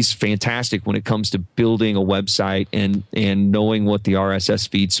fantastic when it comes to building a website and knowing what the RSS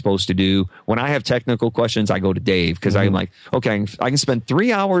feed's supposed to do. When I have technical questions, I go to Dave because I'm like, okay, I can spend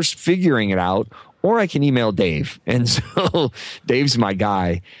 3 hours figuring it out, or I can email Dave. And so Dave's my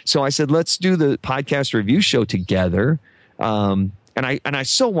guy. So I said, let's do the podcast review show together. And I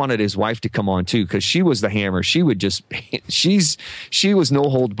so wanted his wife to come on too, because she was the hammer. She would just, she was no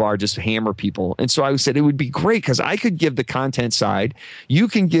hold bar, just hammer people. And so I said it would be great because I could give the content side, you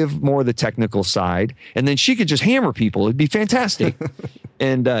can give more the technical side, and then she could just hammer people. It'd be fantastic.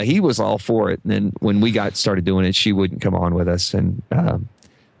 And he was all for it. And then when we started doing it, she wouldn't come on with us. And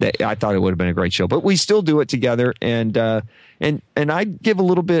I thought it would have been a great show, but we still do it together. And I give a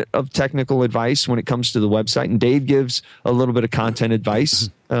little bit of technical advice when it comes to the website, and Dave gives a little bit of content advice.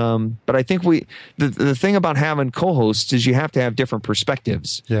 But I think the thing about having co-hosts is you have to have different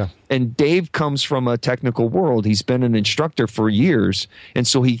perspectives. Yeah. And Dave comes from a technical world. He's been an instructor for years. And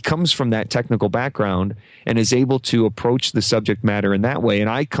so he comes from that technical background and is able to approach the subject matter in that way. And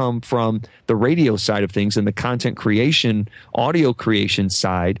I come from the radio side of things and the content creation, audio creation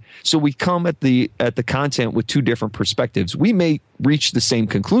side. So we come at the content with 2 different perspectives. We may reach the same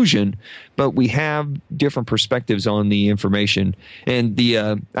conclusion, but we have different perspectives on the information. And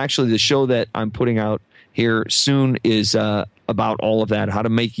actually the show that I'm putting out here soon is about all of that, how to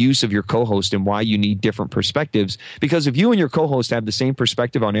make use of your co-host and why you need different perspectives. Because if you and your co-host have the same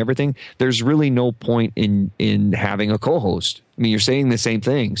perspective on everything, there's really no point in having a co-host. I mean, you're saying the same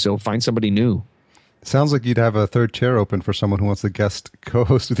thing, so find somebody new. Sounds like you'd have a 3rd chair open for someone who wants to guest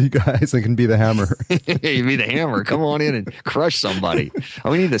co-host with you guys and can be the hammer. You'd be the hammer. Come on in and crush somebody.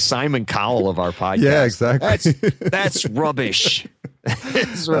 We need the Simon Cowell of our podcast. Yeah, exactly. That's rubbish.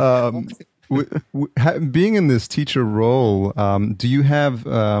 Being in this teacher role, do you have?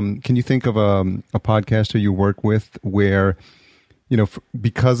 Can you think of a podcaster you work with where,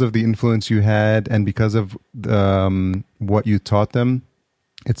 because of the influence you had and because of what you taught them,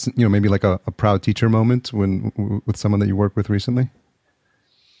 it's maybe like a proud teacher moment with someone that you worked with recently?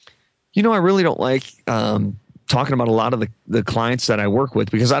 I really don't like talking about a lot of the clients that I work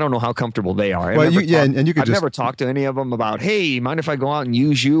with because I don't know how comfortable they are. Well, I've never talked to any of them about, hey, mind if I go out and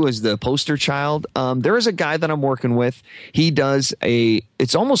use you as the poster child? There is a guy that I'm working with. He does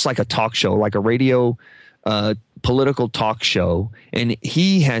it's almost like a talk show, like a radio political talk show. And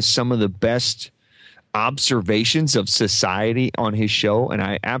he has some of the best observations of society on his show. And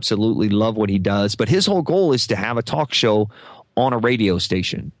I absolutely love what he does. But his whole goal is to have a talk show on a radio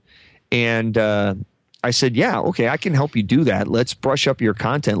station. And I said, yeah, okay, I can help you do that. Let's brush up your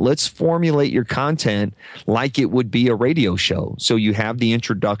content. Let's formulate your content like it would be a radio show. So you have the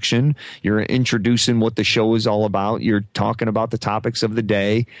introduction. You're introducing what the show is all about. You're talking about the topics of the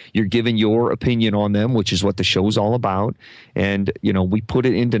day. You're giving your opinion on them, which is what the show is all about. And, we put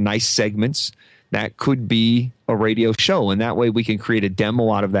it into nice segments that could be a radio show. And that way we can create a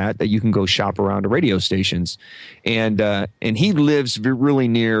demo out of that you can go shop around to radio stations. And he lives really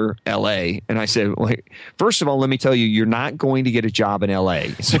near LA. And I said, well, first of all, let me tell you, you're not going to get a job in LA.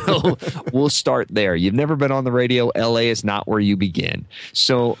 So we'll start there. You've never been on the radio. LA is not where you begin.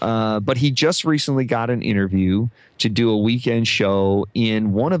 So, but he just recently got an interview to do a weekend show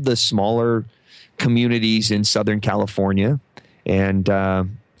in one of the smaller communities in Southern California. And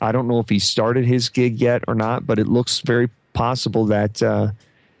I don't know if he started his gig yet or not, but it looks very possible that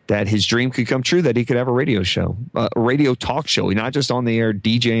that his dream could come true, that he could have a radio show, a radio talk show. He's not just on the air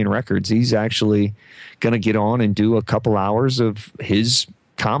DJing records. He's actually going to get on and do a couple hours of his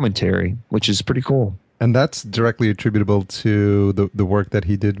commentary, which is pretty cool. And that's directly attributable to the work that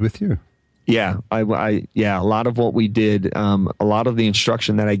he did with you. Yeah, a lot of what we did, a lot of the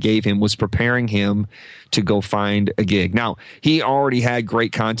instruction that I gave him was preparing him to go find a gig. Now, he already had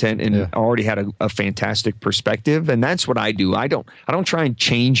great content and already had a fantastic perspective, and that's what I do. I don't try and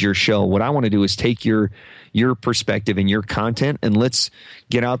change your show. What I want to do is take your perspective and your content, and let's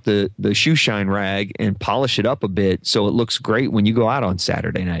get out the shoe shine rag and polish it up a bit so it looks great when you go out on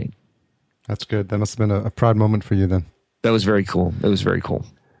Saturday night. That's good. That must have been a proud moment for you then. That was very cool. It was very cool.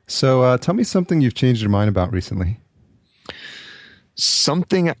 So tell me something you've changed your mind about recently.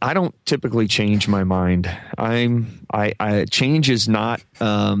 Something I don't typically change my mind. Change is not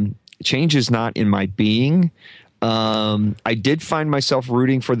in my being. I did find myself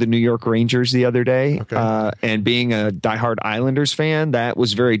rooting for the New York Rangers the other day, and being a diehard Islanders fan, that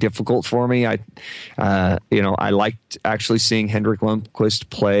was very difficult for me. I liked actually seeing Henrik Lundqvist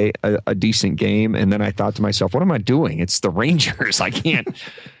play a decent game, and then I thought to myself, "What am I doing? It's the Rangers. I can't."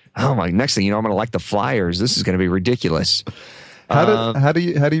 Oh my! Next thing you know, I'm going to like the Flyers. This is going to be ridiculous. How do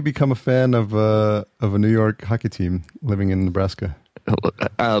you become a fan of a New York hockey team living in Nebraska?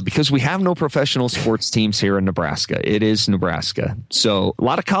 Because we have no professional sports teams here in Nebraska. It is Nebraska. So a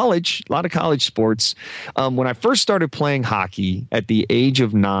lot of college sports. When I first started playing hockey at the age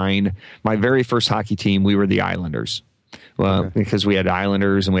of 9, my very first hockey team, we were the Islanders. Because we had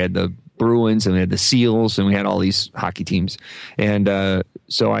Islanders and we had the Bruins and we had the Seals and we had all these hockey teams. And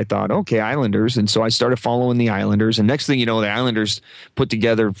so I thought, okay, Islanders. And so I started following the Islanders. And next thing you know, the Islanders put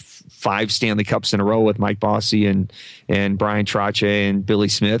together 5 Stanley Cups in a row with Mike Bossy and Brian Trotche and Billy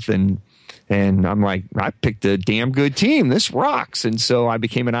Smith. And I'm like, I picked a damn good team. This rocks. And so I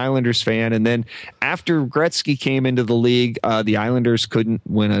became an Islanders fan. And then after Gretzky came into the league, the Islanders couldn't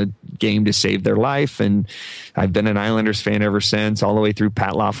win a game to save their life. And I've been an Islanders fan ever since, all the way through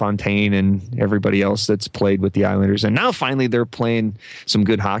Pat LaFontaine and everybody else that's played with the Islanders. And now finally they're playing some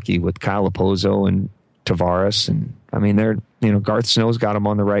good hockey with Kyle Opozo and Tavares. And I mean, Garth Snow's got them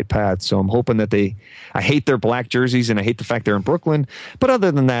on the right path. So I'm hoping that I hate their black jerseys and I hate the fact they're in Brooklyn. But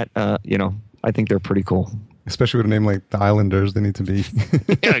other than that, I think they're pretty cool. Especially with a name like the Islanders, they need to be.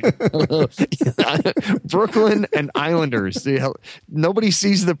 Brooklyn and Islanders. Nobody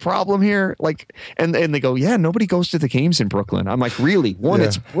sees the problem here. And they go, yeah, nobody goes to the games in Brooklyn. I'm like, really? One,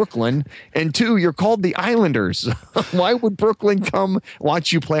 it's Brooklyn. And 2, you're called the Islanders. Why would Brooklyn come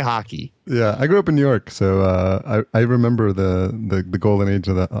watch you play hockey? Yeah, I grew up in New York, so I remember the golden age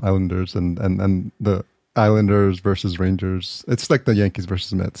of the Islanders and the Islanders versus Rangers. It's like the Yankees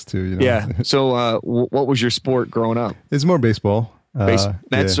versus Mets too. Yeah. So what was your sport growing up? It's more baseball.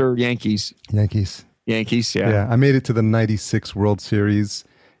 Mets or Yankees? Yankees. Yankees, yeah. Yeah, I made it to the 96 World Series.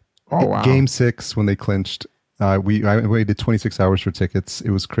 Oh, wow. Game 6 when they clinched. I waited 26 hours for tickets.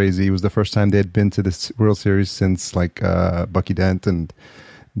 It was crazy. It was the first time they had been to this World Series since Bucky Dent and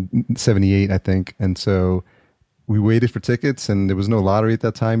 78, I think. And so we waited for tickets, and there was no lottery at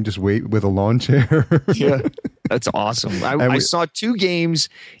that time. Just wait with a lawn chair. Yeah, that's awesome. I saw 2 games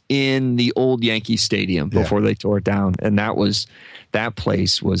in the old Yankee Stadium before they tore it down, and that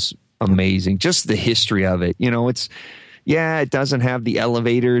place was amazing. Just the history of it. It doesn't have the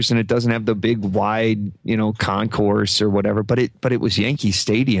elevators and it doesn't have the big wide, concourse or whatever, but it was Yankee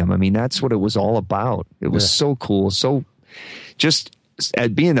Stadium. I mean, that's what it was all about. It was so cool. So just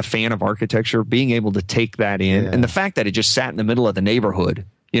being a fan of architecture, being able to take that in, and the fact that it just sat in the middle of the neighborhood.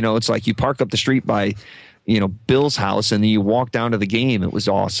 It's like you park up the street by, Bill's house, and then you walk down to the game. It was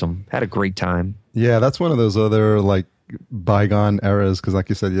awesome. Had a great time. Yeah, that's one of those other bygone eras, because like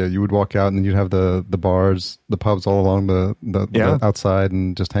you said, you would walk out and then you'd have the bars, the pubs all along the outside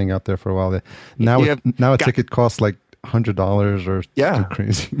and just hang out there for a while. Now a ticket costs $100 or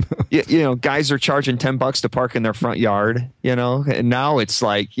crazy. Guys are charging $10 to park in their front yard, and now it's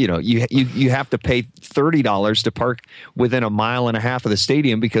you have to pay $30 to park within 1.5 miles of the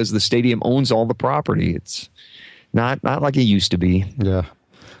stadium because the stadium owns all the property. It's not like it used to be. Yeah.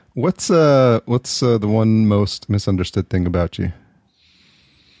 What's the one most misunderstood thing about you?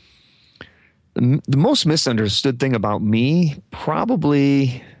 The most misunderstood thing about me,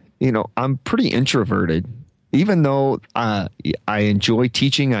 probably, I'm pretty introverted. Even though I enjoy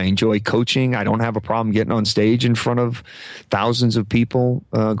teaching, I enjoy coaching, I don't have a problem getting on stage in front of thousands of people,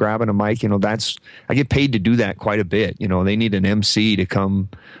 grabbing a mic. I get paid to do that quite a bit. They need an MC to come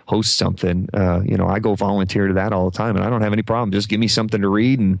host something. I go volunteer to that all the time, and I don't have any problem. Just give me something to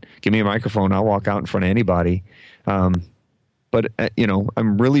read and give me a microphone. I'll walk out in front of anybody. But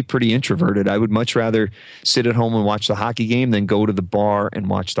I'm really pretty introverted. I would much rather sit at home and watch the hockey game than go to the bar and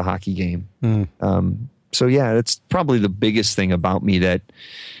watch the hockey game. So yeah, that's probably the biggest thing about me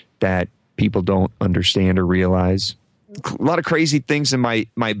that people don't understand or realize. A lot of crazy things in my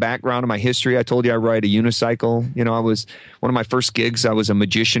background and my history. I told you I ride a unicycle. I was one of my first gigs. I was a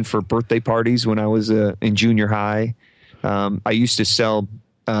magician for birthday parties when I was in junior high. I used to sell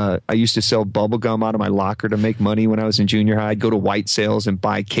bubble gum out of my locker to make money when I was in junior high. I'd go to white sales and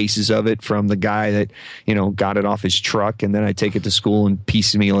buy cases of it from the guy that, got it off his truck. And then I'd take it to school and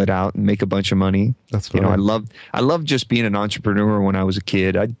piecemeal it out and make a bunch of money. That's funny. I loved just being an entrepreneur when I was a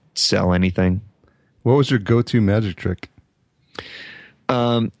kid. I'd sell anything. What was your go-to magic trick?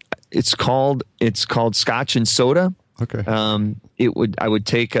 It's called Scotch and soda. Okay. I would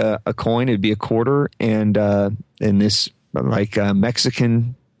take a coin. It'd be a quarter and this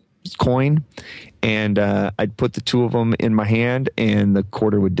Mexican coin, and I'd put the two of them in my hand, and the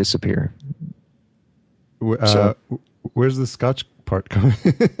quarter would disappear. Where's the Scotch part coming?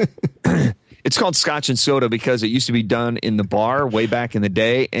 It's called Scotch and soda because it used to be done in the bar way back in the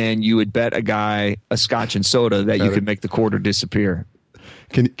day, and you would bet a guy a Scotch and soda that you could make the quarter disappear.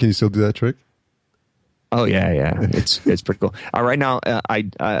 Can you still do that trick? Oh yeah, it's pretty cool. Right now,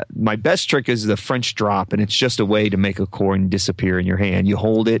 my best trick is the French drop, and it's just a way to make a coin disappear in your hand. You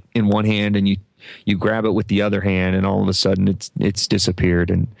hold it in one hand, and you grab it with the other hand, and all of a sudden it's disappeared.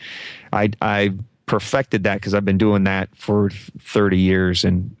 And I perfected that because I've been doing that for 30 years,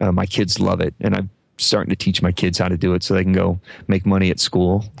 and my kids love it, and I'm starting to teach my kids how to do it so they can go make money at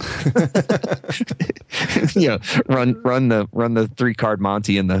school. Run the 3-card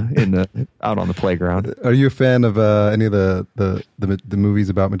Monty in the out on the playground. Are you a fan of any of the movies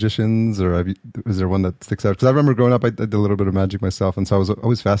about magicians, or is there one that sticks out? Because I remember growing up, I did a little bit of magic myself, and so I was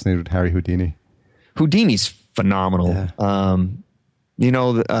always fascinated with Harry Houdini. Houdini's phenomenal.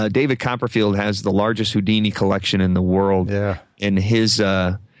 Yeah. David Copperfield has the largest Houdini collection in the world. Yeah. In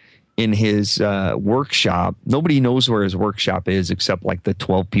his workshop. Nobody knows where his workshop is except like the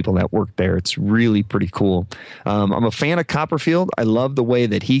 12 people that work there. It's really pretty cool. I'm a fan of Copperfield. I love the way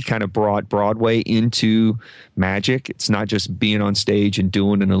that he kind of brought Broadway into magic. It's not just being on stage and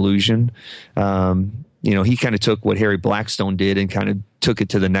doing an illusion. He kind of took what Harry Blackstone did and kind of took it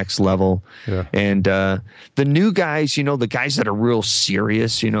to the next level. Yeah. And the new guys, the guys that are real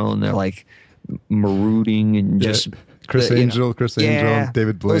serious, and they're like marooting and just... Chris Angel,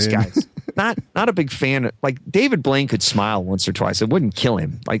 David Blaine. Those guys. Not a big fan. Like David Blaine could smile once or twice. It wouldn't kill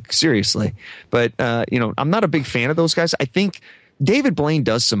him. Like seriously. But I'm not a big fan of those guys. I think David Blaine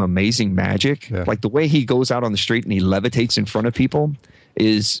does some amazing magic. Yeah. Like the way he goes out on the street and he levitates in front of people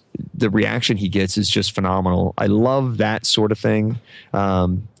is the reaction he gets is just phenomenal. I love that sort of thing. I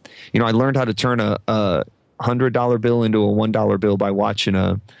learned how to turn a $100 bill into a $1 bill by watching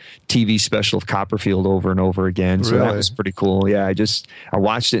a TV special of Copperfield over and over again. So that was pretty cool. Yeah, I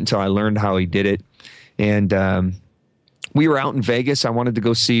watched it until I learned how he did it. And we were out in Vegas. I wanted to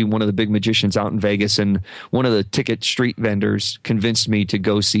go see one of the big magicians out in Vegas, and one of the ticket street vendors convinced me to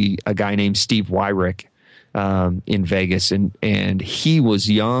go see a guy named Steve Wyrick in Vegas, and he was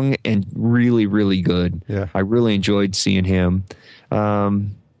young and really, really good. Yeah. I really enjoyed seeing him.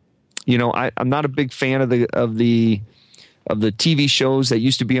 I'm not a big fan of the TV shows that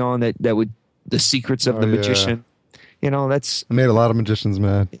used to be on that would The Secrets of the Magician. That's I made a lot of magicians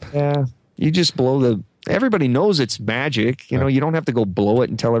mad. Yeah, you just blow everybody knows it's magic. You don't have to go blow it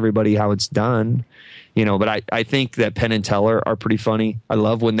and tell everybody how it's done. But I think that Penn and Teller are pretty funny. I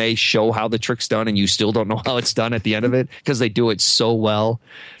love when they show how the trick's done and you still don't know how it's done at the end of it because they do it so well.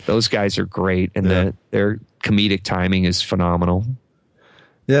 Those guys are great, and their comedic timing is phenomenal.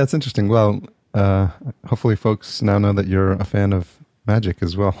 Yeah, it's interesting. Well, hopefully folks now know that you're a fan of magic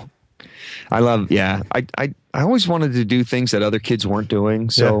as well. I always wanted to do things that other kids weren't doing.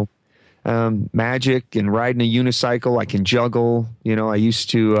 So magic and riding a unicycle, I can juggle. I used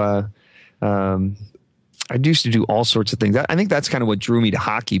to I used to do all sorts of things. I think that's kind of what drew me to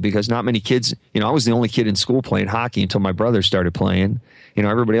hockey, because not many kids, I was the only kid in school playing hockey until my brother started playing.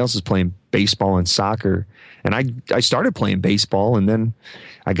 Everybody else is playing baseball and soccer. And I started playing baseball, and then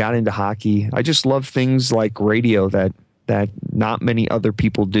I got into hockey. I just love things like radio that not many other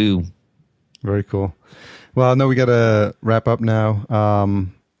people do. Very cool. Well, I know we got to wrap up now.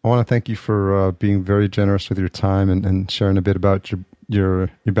 I want to thank you for being very generous with your time and sharing a bit about your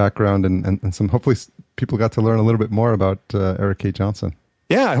background and some, hopefully people got to learn a little bit more about Eric K. Johnson.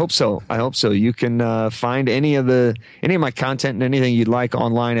 Yeah, I hope so. You can find any of my content and anything you'd like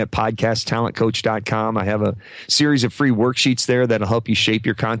online at podcasttalentcoach.com. I have a series of free worksheets there that'll help you shape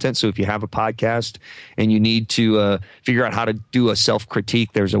your content. So if you have a podcast and you need to figure out how to do a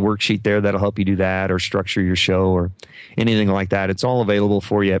self-critique, there's a worksheet there that'll help you do that, or structure your show or anything like that. It's all available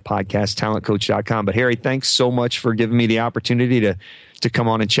for you at podcasttalentcoach.com. But Harry, thanks so much for giving me the opportunity to come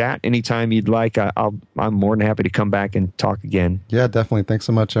on and chat anytime you'd like. I'm more than happy to come back and talk again. Yeah, definitely. Thanks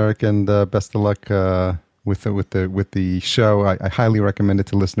so much, Eric, and best of luck with the show. I highly recommend it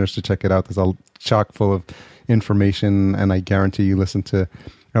to listeners to check it out. There's a chock full of information, and I guarantee you listen to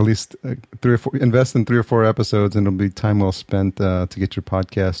at least invest in 3 or 4 episodes, and it'll be time well spent to get your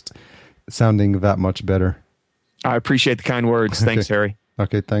podcast sounding that much better. I appreciate the kind words. Thanks, Harry.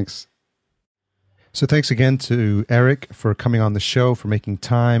 Okay, thanks. So thanks again to Eric for coming on the show, for making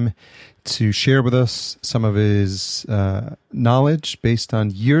time to share with us some of his knowledge based on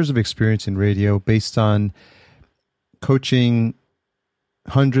years of experience in radio, based on coaching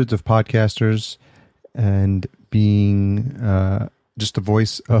hundreds of podcasters and being just a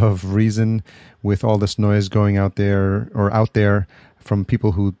voice of reason with all this noise going out there from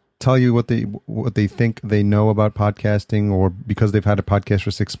people who tell you what they think they know about podcasting, or because they've had a podcast for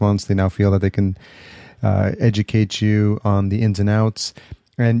 6 months, they now feel that they can educate you on the ins and outs.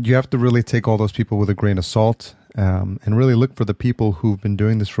 And you have to really take all those people with a grain of salt, and really look for the people who've been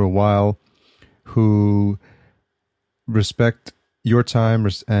doing this for a while, who respect your time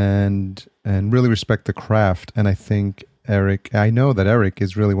and really respect the craft. And I know that Eric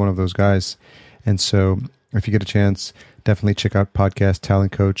is really one of those guys. And so if you get a chance, definitely check out Podcast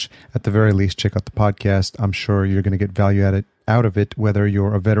Talent Coach. At the very least, check out the podcast. I'm sure you're going to get value out of it, whether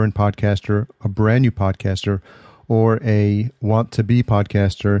you're a veteran podcaster, a brand new podcaster, or a want-to-be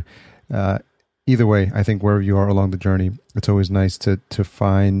podcaster. Either way, I think wherever you are along the journey, it's always nice to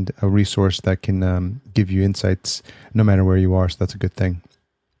find a resource that can give you insights no matter where you are. So that's a good thing.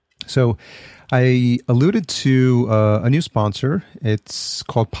 So I alluded to a new sponsor. It's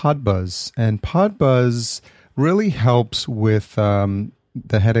called Podbuzz. And Podbuzz really helps with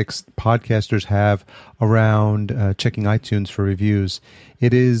the headaches podcasters have around checking iTunes for reviews.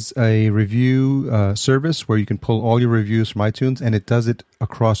 It is a review service where you can pull all your reviews from iTunes, and it does it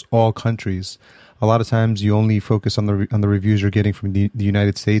across all countries. A lot of times you only focus on the reviews you're getting from the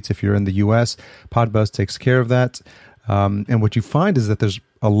United States. If you're in the US, Podbuzz takes care of that. And what you find is that there's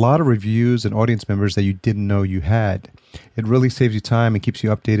a lot of reviews and audience members that you didn't know you had. It really saves you time and keeps you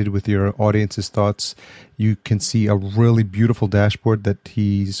updated with your audience's thoughts. You can see a really beautiful dashboard that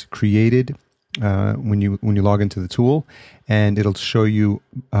he's created when you log into the tool, and it'll show you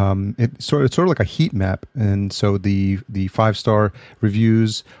it's sort of like a heat map. And so the 5-star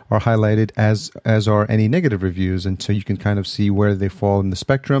reviews are highlighted as are any negative reviews, and so you can kind of see where they fall in the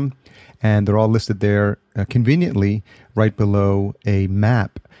spectrum. And they're all listed there conveniently right below a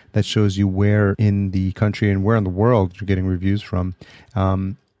map that shows you where in the country and where in the world you're getting reviews from.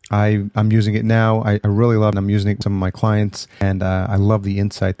 I'm using it now. I really love it. I'm using it with some of my clients, and I love the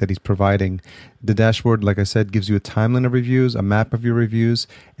insight that he's providing. The dashboard, like I said, gives you a timeline of reviews, a map of your reviews,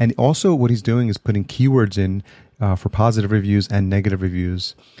 and also what he's doing is putting keywords in for positive reviews and negative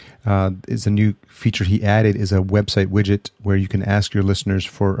reviews. Is a new feature he added is a website widget where you can ask your listeners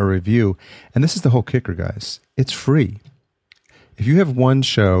for a review. And this is the whole kicker, guys. It's free. If you have one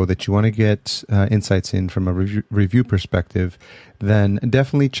show that you want to get insights in from a review perspective, then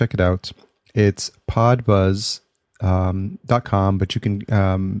definitely check it out. It's podbuzz.com, but you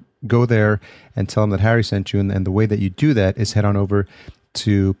can go there and tell them that Harry sent you. And the way that you do that is head on over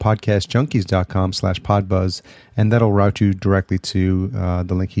to podcastjunkies.com/podbuzz, and that'll route you directly to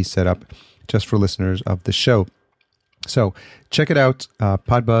the link he set up just for listeners of the show. So check it out,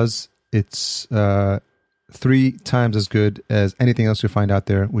 Podbuzz. It's 3 times as good as anything else you'll find out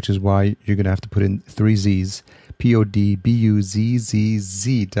there, which is why you're going to have to put in 3 Z's,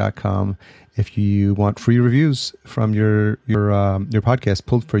 podbuzzz.com, if you want free reviews from your podcast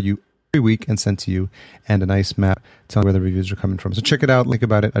pulled for you every week and sent to you, and a nice map telling where the reviews are coming from. So check it out, think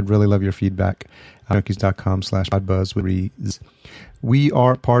about it. I'd really love your feedback. Junkies.com/podbuzz. We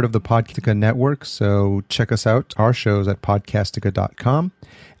are part of the Podcastica network, so check us out, our shows at podcastica.com.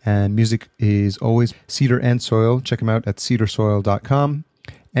 And music is always Cedar and Soil. Check them out at cedarsoil.com.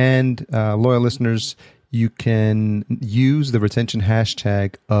 And loyal listeners, you can use the retention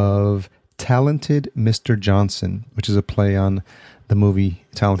hashtag of Talented Mr. Johnson, which is a play on the movie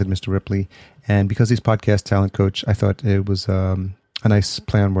Talented Mr. Ripley. And because he's podcast talent coach, I thought it was a nice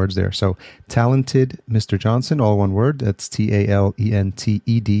play on words there. So Talented Mr. Johnson, all one word. That's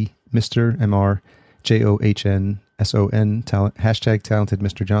TALENTED, Mr. MRJOHNSON, hashtag Talented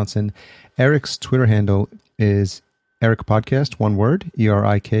Mr. Johnson. Eric's Twitter handle is Eric Podcast, one word,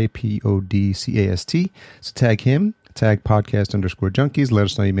 ERIKPODCAST. So tag him, tag podcast_junkies. Let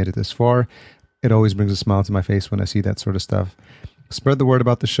us know you made it this far. It always brings a smile to my face when I see that sort of stuff. Spread the word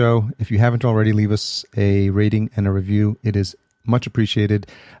about the show. If you haven't already, leave us a rating and a review. It is much appreciated.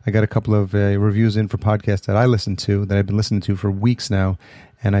 I got a couple of reviews in for podcasts that I listen to, that I've been listening to for weeks now.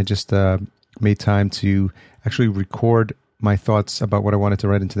 And I just made time to actually record my thoughts about what I wanted to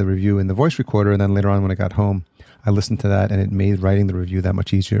write into the review in the voice recorder. And then later on when I got home, I listened to that and it made writing the review that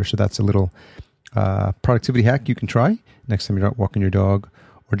much easier. So that's a little productivity hack you can try next time you're out walking your dog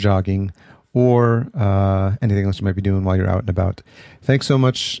or jogging or anything else you might be doing while you're out and about. Thanks so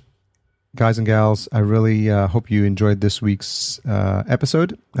much, guys and gals. I really hope you enjoyed this week's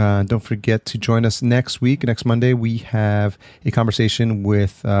episode. Don't forget to join us next week. Next Monday, we have a conversation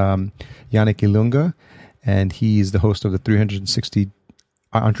with Yannick Ilunga, and he's the host of the 360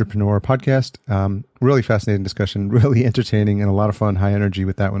 Entrepreneur podcast. Really fascinating discussion, really entertaining, and a lot of fun, high energy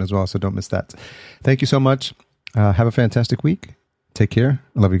with that one as well. So don't miss that. Thank you so much. Have a fantastic week. Take care.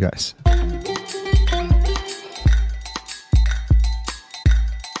 I love you guys.